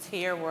citizens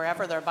here,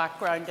 wherever their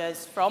background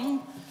is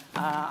from,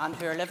 and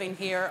who are living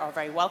here, are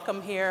very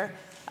welcome here.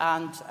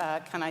 And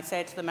can I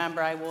say to the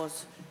member, I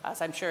was,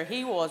 as I'm sure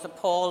he was,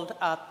 appalled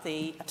at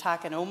the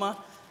attack in Omagh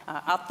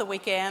at the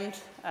weekend.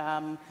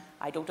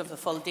 I don't have the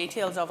full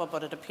details of it,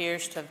 but it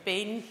appears to have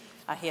been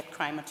a hate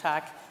crime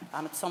attack,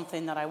 and it's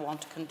something that I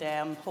want to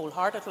condemn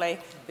wholeheartedly,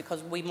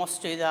 because we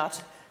must do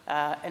that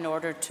in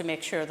order to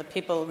make sure that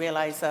people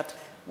realise that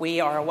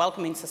we are a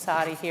welcoming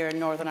society here in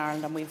Northern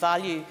Ireland, and we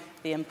value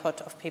the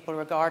input of people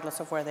regardless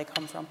of where they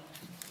come from.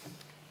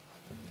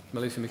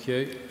 Melissa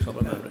McHugh,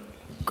 supplementary.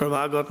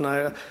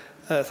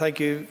 Thank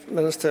you,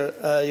 Minister.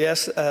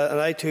 Yes, and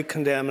I too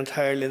condemn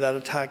entirely that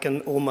attack in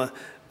Omagh.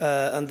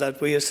 And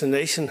that we as a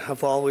nation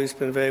have always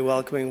been very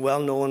welcoming, well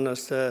known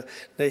as the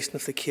nation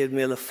of the Céad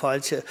Míle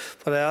Fáilte.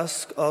 But I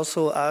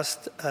also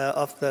asked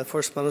of the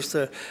First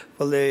Minister,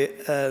 will they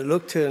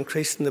look to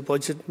increasing the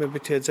budget maybe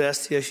to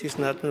address the issues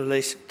in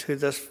relation to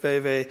this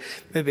very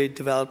maybe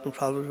development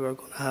problem we're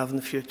going to have in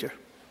the future?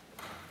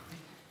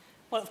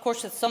 Well, of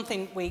course, it's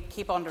something we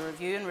keep under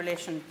review in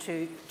relation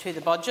to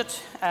the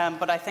budget.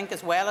 But I think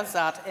as well as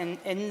that,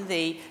 in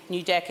the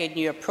New Decade,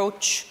 New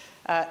Approach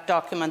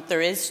document,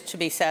 there is to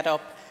be set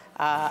up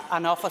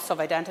an Office of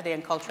Identity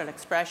and Cultural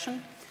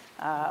Expression.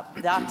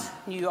 That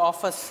new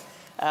office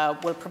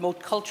will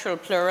promote cultural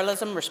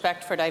pluralism,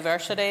 respect for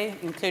diversity,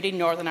 including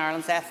Northern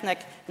Ireland's ethnic,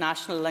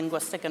 national,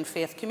 linguistic and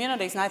faith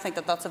communities. And I think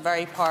that that's a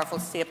very powerful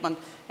statement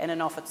in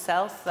and of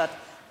itself, that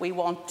we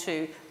want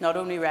to not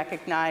only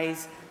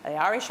recognise the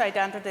Irish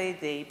identity,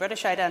 the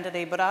British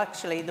identity, but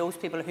actually those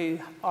people who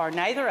are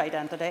neither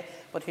identity,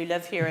 but who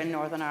live here in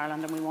Northern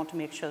Ireland, and we want to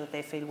make sure that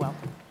they feel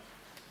welcome.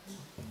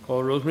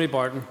 Call Rosemary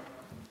Barton.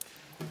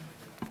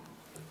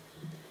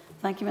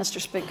 Thank you, Mr.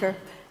 Speaker.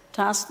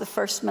 To ask the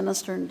First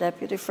Minister and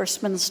Deputy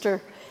First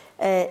Minister,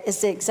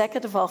 is the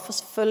Executive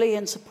Office fully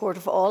in support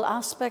of all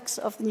aspects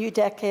of the New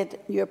Decade,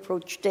 New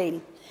Approach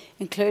deal,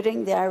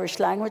 including the Irish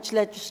language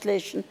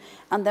legislation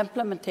and the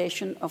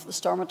implementation of the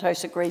Stormont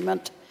House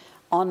Agreement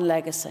on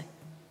legacy?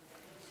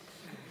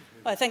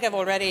 I think I've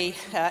already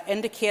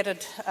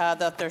indicated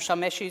that there are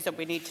some issues that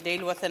we need to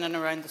deal with in and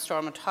around the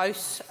Stormont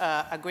House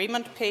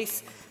Agreement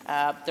piece.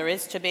 There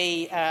is to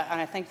be, and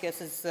I think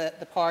this is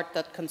the part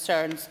that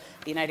concerns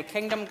the United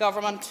Kingdom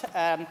Government.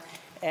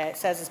 It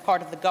says as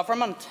part of the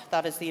government,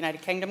 that is the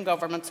United Kingdom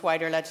Government's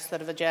wider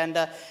legislative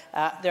agenda,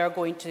 they're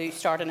going to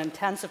start an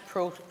intensive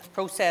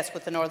process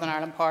with the Northern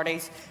Ireland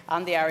parties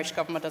and the Irish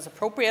Government as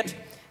appropriate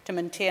to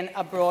maintain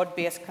a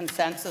broad-based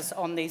consensus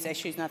on these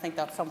issues, and I think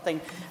that's something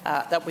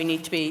that we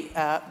need to be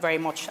very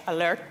much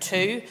alert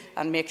to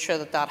and make sure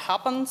that that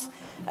happens.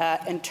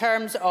 In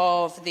terms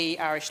of the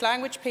Irish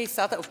language piece,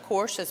 that of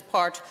course is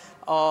part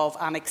of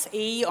Annex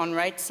E on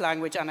rights,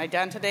 language and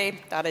identity.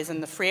 That is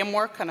in the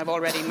framework, and I've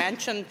already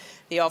mentioned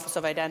the Office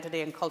of Identity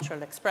and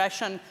Cultural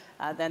Expression,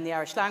 then the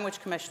Irish Language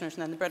Commissioners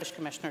and then the British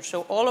Commissioners.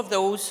 So all of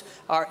those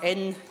are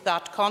in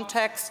that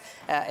context.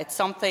 It's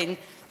something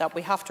that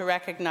we have to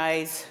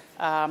recognise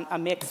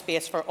and make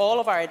space for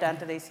all of our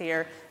identities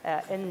here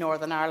in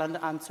Northern Ireland,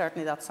 and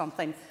certainly that's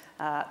something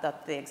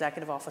that the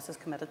Executive Office is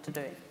committed to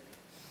doing.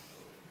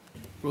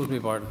 Rosemary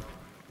Barton.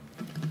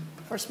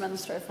 First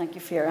Minister, thank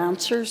you for your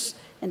answers.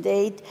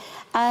 Indeed.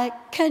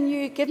 Can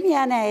you give me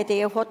any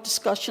idea what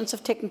discussions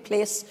have taken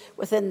place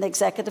within the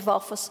Executive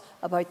Office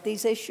about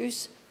these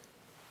issues?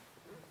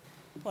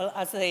 Well,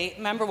 as the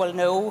member will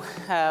know,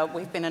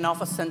 we've been in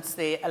office since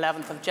the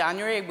 11th of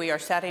January. We are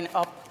setting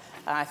up,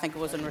 I think it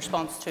was in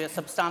response to a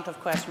substantive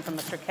question from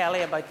Mr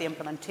Kelly about the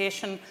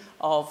implementation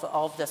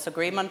of this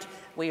agreement.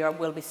 We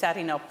will be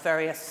setting up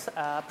various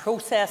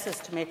processes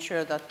to make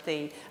sure that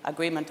the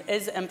agreement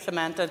is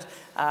implemented,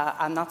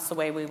 and that's the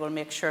way we will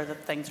make sure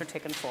that things are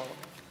taken forward.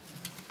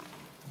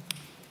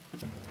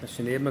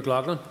 Sinead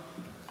McLaughlin.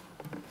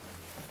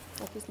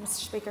 Thank you,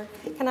 Mr. Speaker.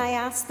 Can I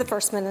ask the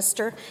First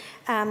Minister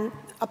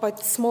about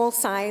the small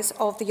size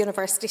of the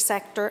university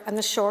sector and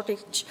the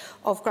shortage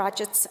of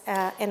graduates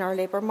in our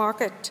labour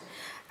market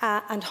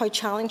and how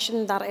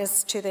challenging that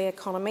is to the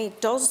economy?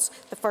 Does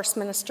the First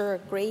Minister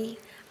agree,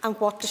 and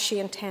what does she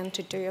intend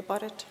to do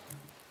about it?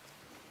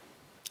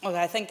 Well,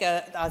 I think,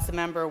 as the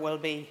member will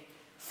be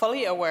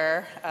fully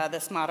aware,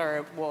 this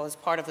matter was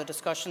part of the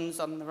discussions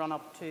on the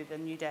run-up to the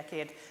New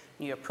Decade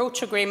New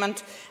Approach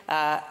Agreement,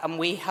 and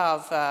we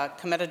have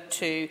committed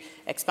to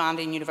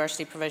expanding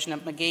university provision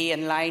at Magee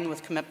in line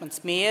with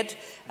commitments made,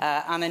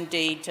 and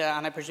indeed,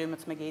 and I presume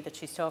it's Magee that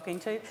she's talking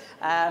to.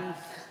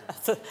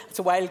 It's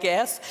a wild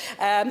guess.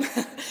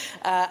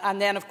 And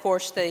then, of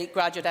course, the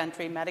graduate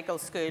entry medical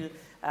school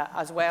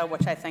as well,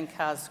 which I think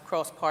has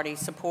cross-party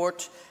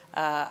support,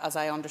 as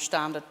I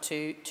understand it,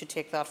 to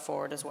take that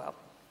forward as well.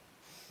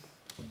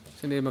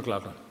 Sinead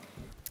McLaughlin.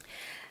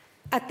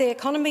 At the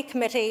Economy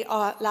Committee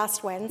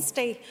last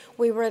Wednesday,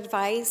 we were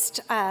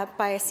advised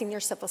by a senior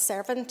civil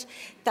servant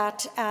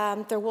that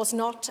there was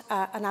not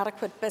an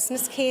adequate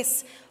business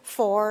case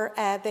for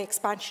the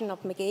expansion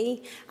of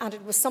Magee, and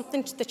it was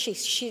something that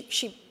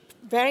she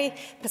very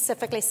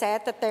specifically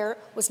said that there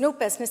was no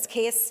business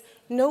case,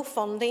 no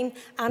funding,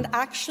 and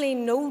actually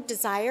no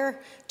desire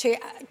to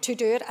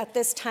do it at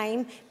this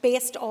time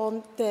based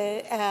on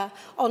the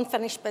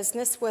unfinished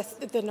business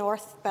with the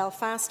North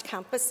Belfast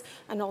campus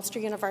and Ulster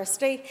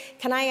University.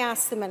 Can I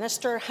ask the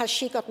Minister, has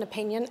she got an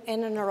opinion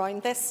in and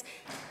around this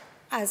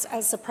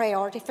as a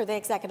priority for the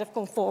Executive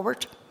going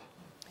forward?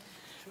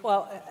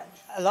 Well,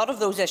 a lot of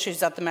those issues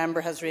that the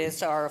member has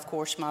raised are, of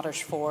course, matters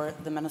for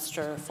the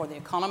Minister for the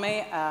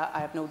Economy. I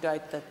have no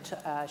doubt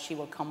that she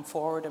will come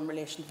forward in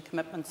relation to the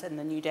commitments in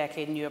the New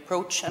Decade New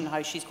Approach and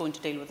how she's going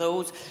to deal with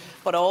those.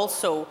 But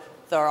also,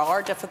 there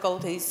are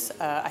difficulties.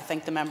 I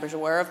think the member is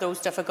aware of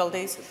those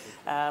difficulties,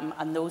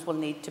 and those will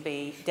need to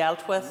be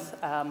dealt with.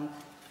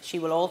 She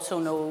will also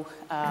know,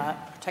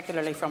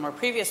 particularly from her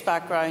previous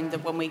background,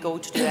 that when we go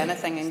to do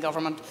anything in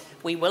government,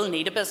 we will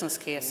need a business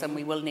case and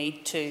we will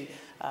need to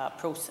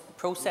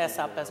process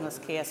that business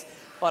case.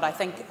 But I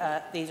think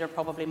these are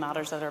probably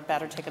matters that are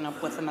better taken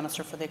up with the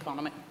Minister for the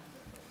Economy.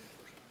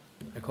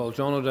 I call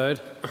John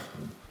O'Dowd.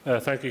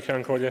 Thank you,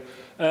 Karen Cordia.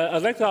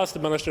 I'd like to ask the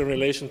Minister in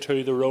relation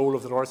to the role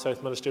of the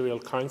North-South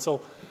Ministerial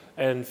Council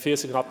in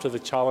facing up to the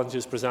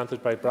challenges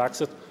presented by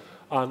Brexit,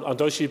 and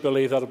does she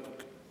believe that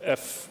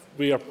if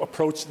we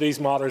approach these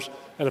matters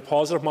in a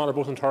positive manner,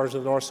 both in terms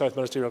of the North-South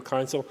Ministerial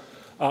Council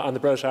and the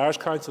British-Irish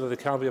Council, that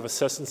they can be of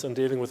assistance in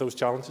dealing with those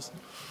challenges?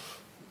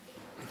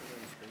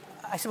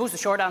 I suppose the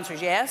short answer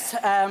is yes,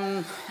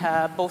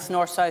 both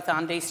North-South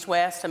and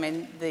East-West. I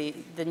mean,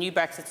 the new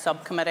Brexit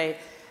subcommittee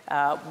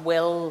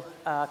will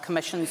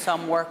commission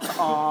some work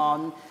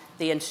on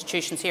the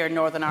institutions here in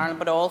Northern Ireland,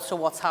 but also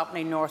what's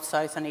happening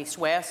North-South and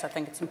East-West. I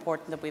think it's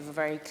important that we have a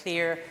very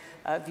clear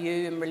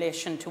view in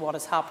relation to what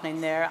is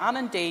happening there. And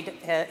indeed,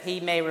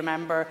 he may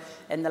remember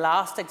in the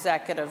last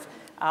executive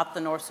at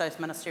the North-South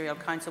Ministerial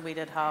Council, we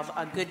did have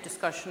a good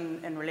discussion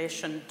in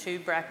relation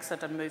to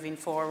Brexit and moving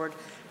forward.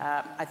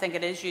 I think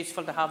it is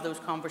useful to have those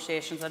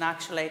conversations, and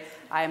actually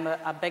I am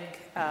a big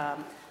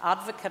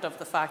advocate of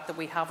the fact that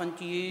we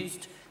haven't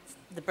used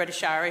the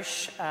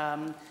British-Irish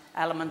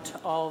element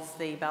of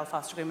the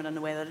Belfast Agreement in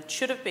the way that it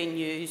should have been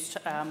used,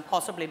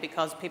 possibly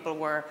because people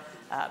were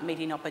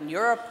meeting up in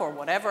Europe or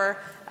whatever.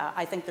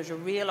 I think there's a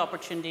real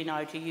opportunity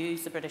now to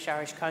use the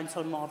British-Irish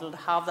Council model to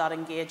have that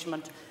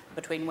engagement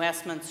between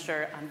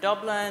Westminster and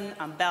Dublin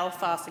and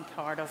Belfast and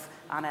Cardiff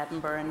and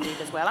Edinburgh indeed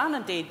as well, and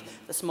indeed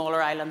the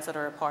smaller islands that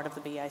are a part of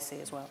the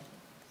BIC as well.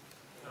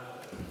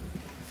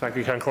 Thank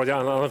you, Karen Cordia.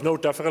 And I have no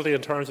difficulty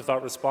in terms of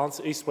that response.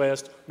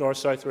 East-West,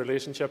 North-South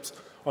relationships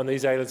on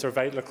these islands are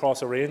vital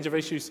across a range of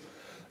issues,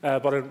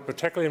 but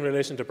particularly in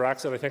relation to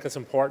Brexit, I think it's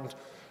important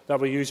that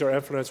we use our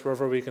influence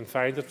wherever we can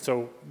find it.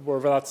 So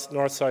wherever that's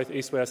North-South,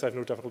 East-West, I have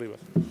no difficulty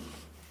with.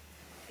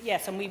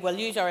 Yes, and we will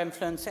use our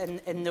influence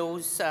in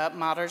those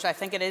matters. I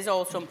think it is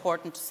also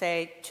important to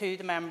say to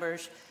the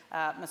members,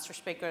 Mr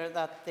Speaker,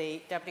 that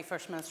the Deputy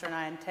First Minister and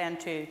I intend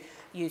to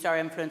use our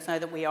influence now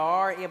that we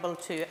are able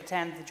to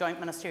attend the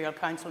Joint Ministerial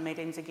Council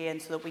meetings again,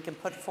 so that we can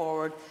put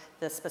forward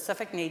the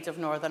specific needs of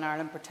Northern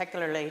Ireland,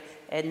 particularly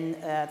in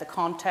the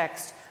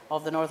context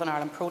of the Northern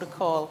Ireland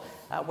Protocol,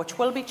 which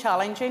will be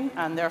challenging,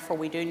 and therefore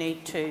we do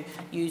need to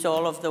use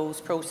all of those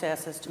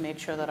processes to make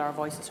sure that our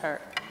voice is heard.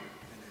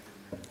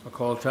 I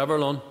call Trevor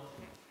Lunn.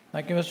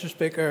 Thank you, Mr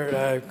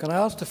Speaker. Can I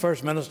ask the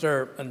First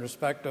Minister, in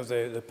respect of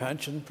the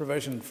pension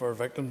provision for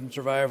victims and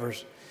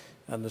survivors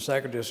and the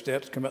Secretary of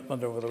State's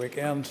commitment over the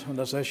weekend on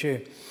this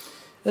issue,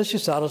 is she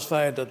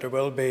satisfied that there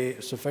will be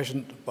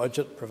sufficient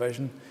budget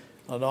provision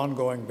on an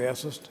ongoing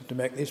basis to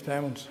make these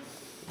payments?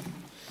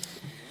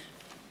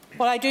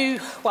 Well, I do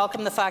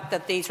welcome the fact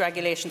that these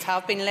regulations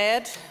have been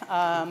led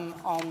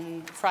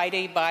on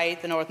Friday by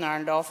the Northern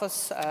Ireland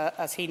Office.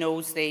 As he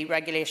knows, the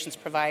regulations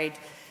provide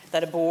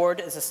that a board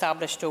is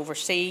established to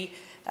oversee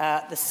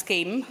the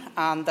scheme,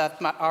 and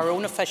that our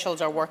own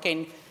officials are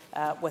working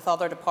with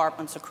other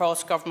departments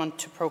across government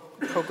to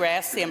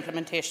progress the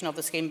implementation of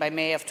the scheme by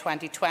May of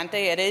 2020.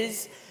 It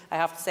is, I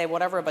have to say,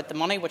 whatever about the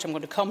money, which I'm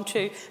going to come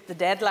to, the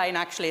deadline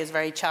actually is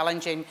very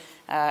challenging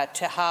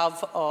to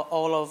have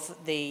all of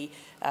the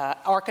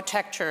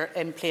architecture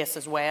in place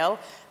as well.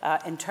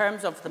 In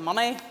terms of the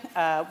money,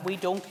 we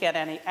don't get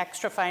any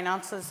extra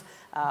finances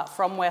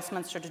from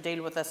Westminster to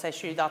deal with this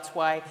issue. That's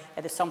why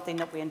it is something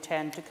that we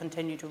intend to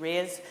continue to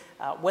raise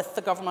with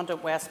the Government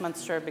at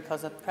Westminster,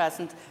 because at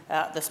present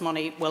this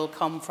money will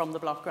come from the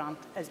block grant,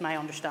 is my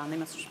understanding,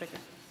 Mr. Speaker.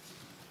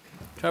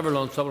 Trevor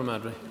Lunn,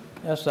 supplementary.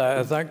 Yes,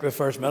 I thank the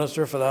First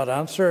Minister for that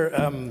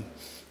answer.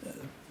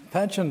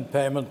 Pension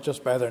payments,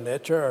 just by their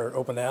nature, are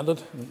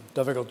open-ended and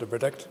difficult to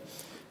predict.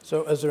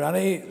 So is there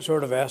any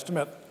sort of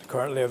estimate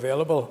currently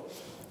available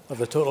of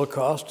the total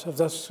cost of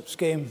this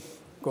scheme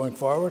going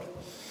forward?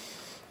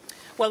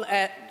 Well,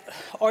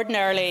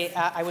 ordinarily,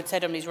 I would say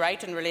that he's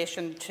right in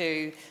relation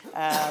to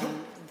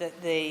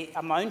the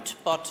amount,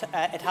 but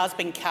it has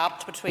been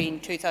capped between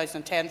 2,000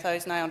 and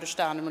 10,000, I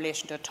understand, in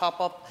relation to a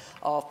top-up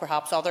of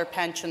perhaps other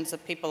pensions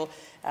that people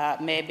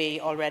may be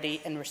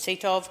already in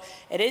receipt of.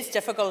 It is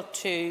difficult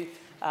to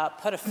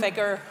put a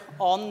figure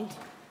on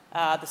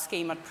the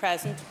scheme at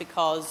present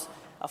because,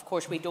 of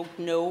course, we don't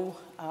know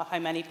how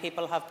many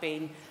people have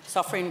been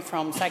suffering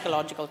from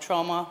psychological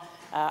trauma,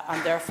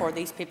 and therefore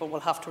these people will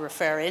have to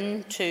refer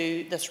in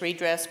to this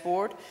redress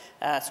board.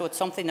 So it's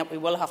something that we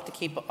will have to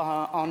keep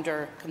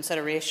under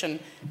consideration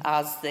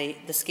as the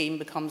scheme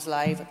becomes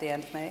live at the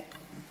end of May.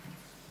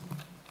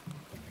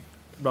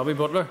 Robbie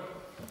Butler.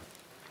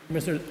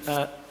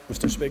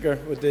 Mr. Speaker,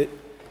 would the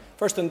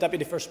First and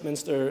Deputy First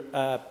Minister,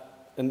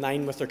 in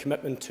line with their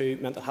commitment to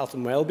mental health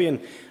and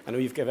wellbeing, I know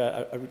you've given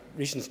a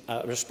recent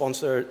response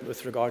there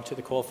with regard to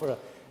the call for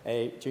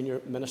a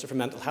junior Minister for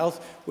Mental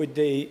Health, would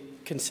they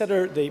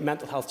consider the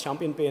mental health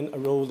champion being a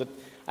role that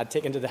had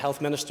taken to the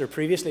Health Minister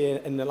previously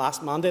in the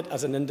last mandate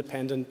as an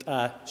independent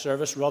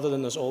service, rather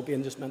than us all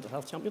being just mental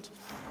health champions?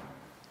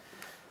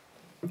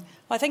 Well,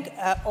 I think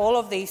all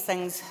of these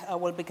things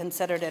will be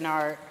considered in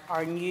our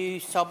new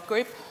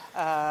subgroup.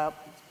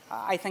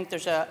 I think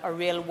there's a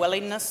real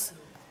willingness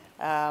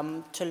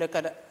to look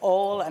at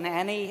all and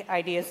any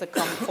ideas that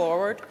come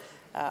forward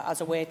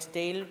as a way to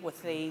deal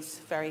with these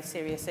very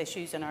serious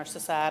issues in our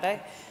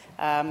society.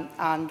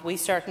 And we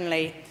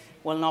certainly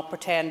will not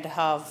pretend to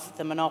have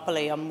the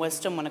monopoly on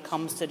wisdom when it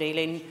comes to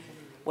dealing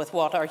with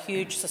what are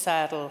huge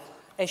societal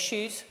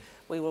issues.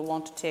 We will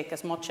want to take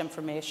as much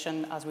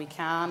information as we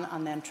can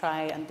and then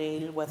try and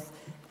deal with,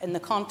 in the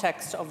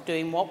context of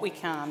doing what we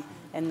can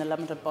in the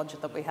limited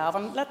budget that we have.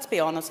 And let's be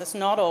honest, it's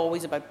not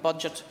always about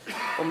budget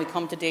when we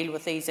come to deal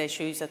with these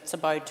issues. It's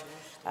about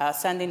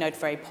sending out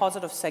very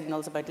positive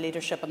signals about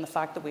leadership and the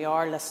fact that we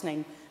are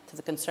listening to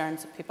the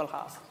concerns that people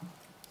have.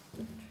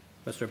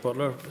 Mr.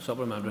 Butler,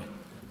 supplementary.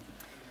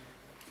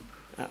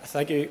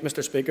 Thank you,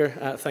 Mr. Speaker.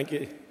 Thank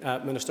you,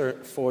 Minister,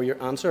 for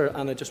your answer.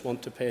 And I just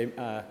want to pay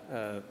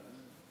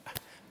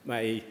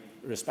my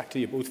respect to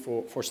you both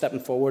for stepping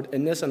forward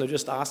in this. And I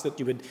just ask that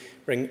you would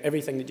bring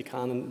everything that you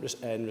can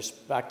in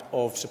respect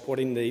of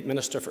supporting the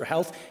Minister for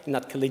Health in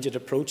that collegiate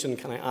approach. And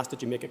can I ask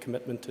that you make a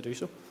commitment to do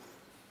so?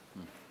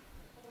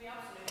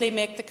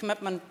 Make the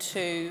commitment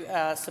to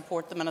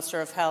support the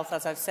Minister of Health.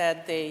 As I've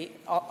said,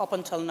 up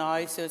until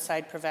now,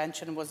 suicide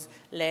prevention was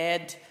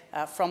led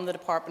from the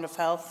Department of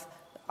Health.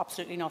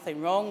 Absolutely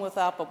nothing wrong with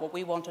that, but what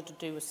we wanted to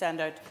do was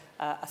send out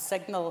a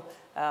signal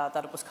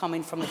that it was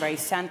coming from the very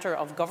centre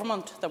of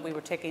government, that we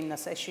were taking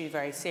this issue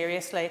very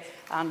seriously,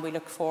 and we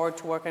look forward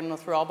to working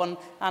with Robin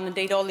and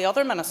indeed all the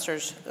other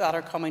ministers that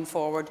are coming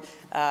forward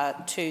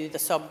to the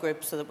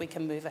subgroup so that we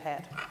can move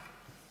ahead.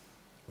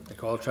 I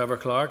call Trevor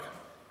Clark.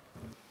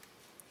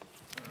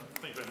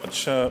 Thank you very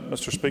much,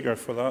 Mr. Speaker,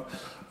 for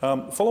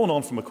that. Following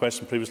on from a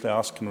question previously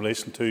asked in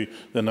relation to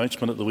the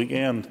announcement at the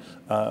weekend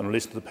in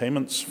relation to the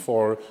payments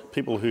for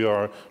people who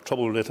are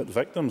trouble-related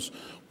victims,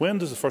 when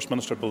does the First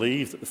Minister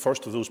believe that the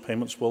first of those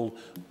payments will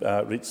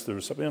reach the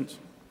recipients?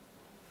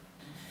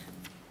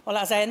 Well,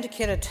 as I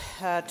indicated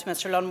to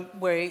Mr Lunn,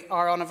 we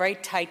are on a very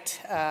tight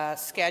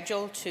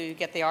schedule to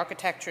get the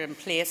architecture in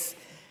place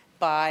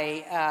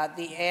by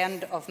the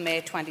end of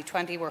May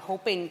 2020. We're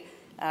hoping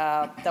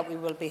that we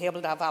will be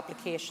able to have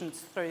applications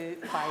through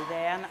by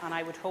then, and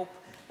I would hope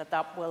that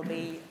that will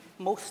be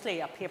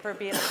mostly a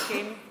paper-based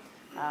scheme,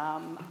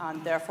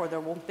 and therefore there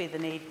won't be the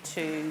need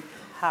to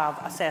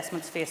have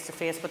assessments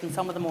face-to-face. But in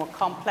some of the more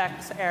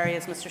complex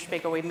areas, Mr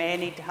Speaker, we may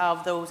need to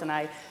have those, and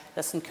I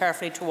listened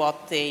carefully to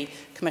what the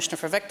Commissioner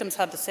for Victims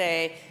had to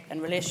say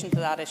in relation to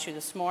that issue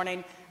this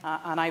morning,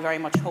 and I very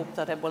much hope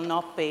that it will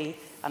not be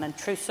an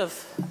intrusive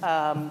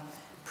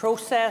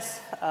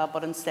process,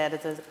 but instead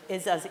it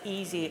is as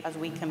easy as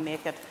we can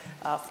make it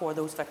for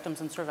those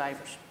victims and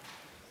survivors.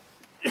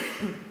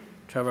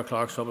 Trevor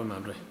Clark,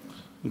 supplementary.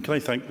 And can I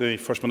thank the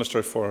First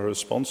Minister for her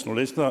response in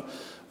relation to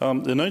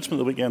that? The announcement of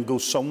the weekend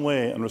goes some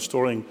way in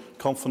restoring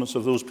confidence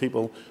of those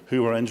people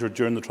who were injured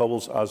during the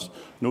Troubles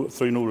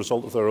through no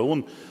result of their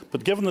own.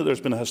 But given that there has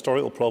been a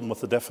historical problem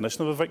with the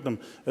definition of a victim,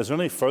 is there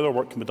any further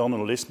work can be done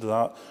in relation to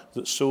that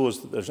that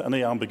shows that there is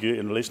any ambiguity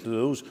in relation to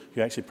those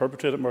who actually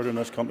perpetrated murder in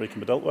this country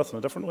can be dealt with in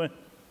a different way?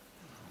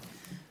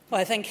 Well,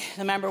 I think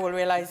the member will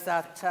realise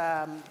that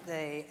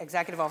the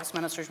Executive Office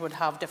Ministers would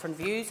have different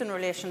views in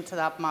relation to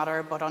that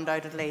matter, but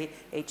undoubtedly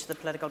each of the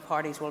political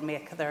parties will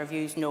make their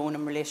views known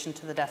in relation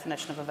to the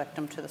definition of a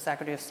victim to the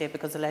Secretary of State,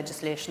 because the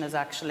legislation is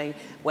actually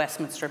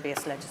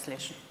Westminster-based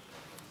legislation.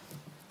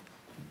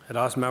 I'd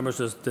ask members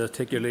to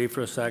take your leave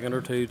for a second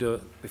or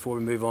two before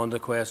we move on to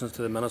questions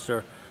to the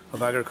Minister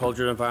of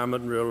Agriculture,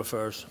 Environment and Rural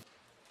Affairs.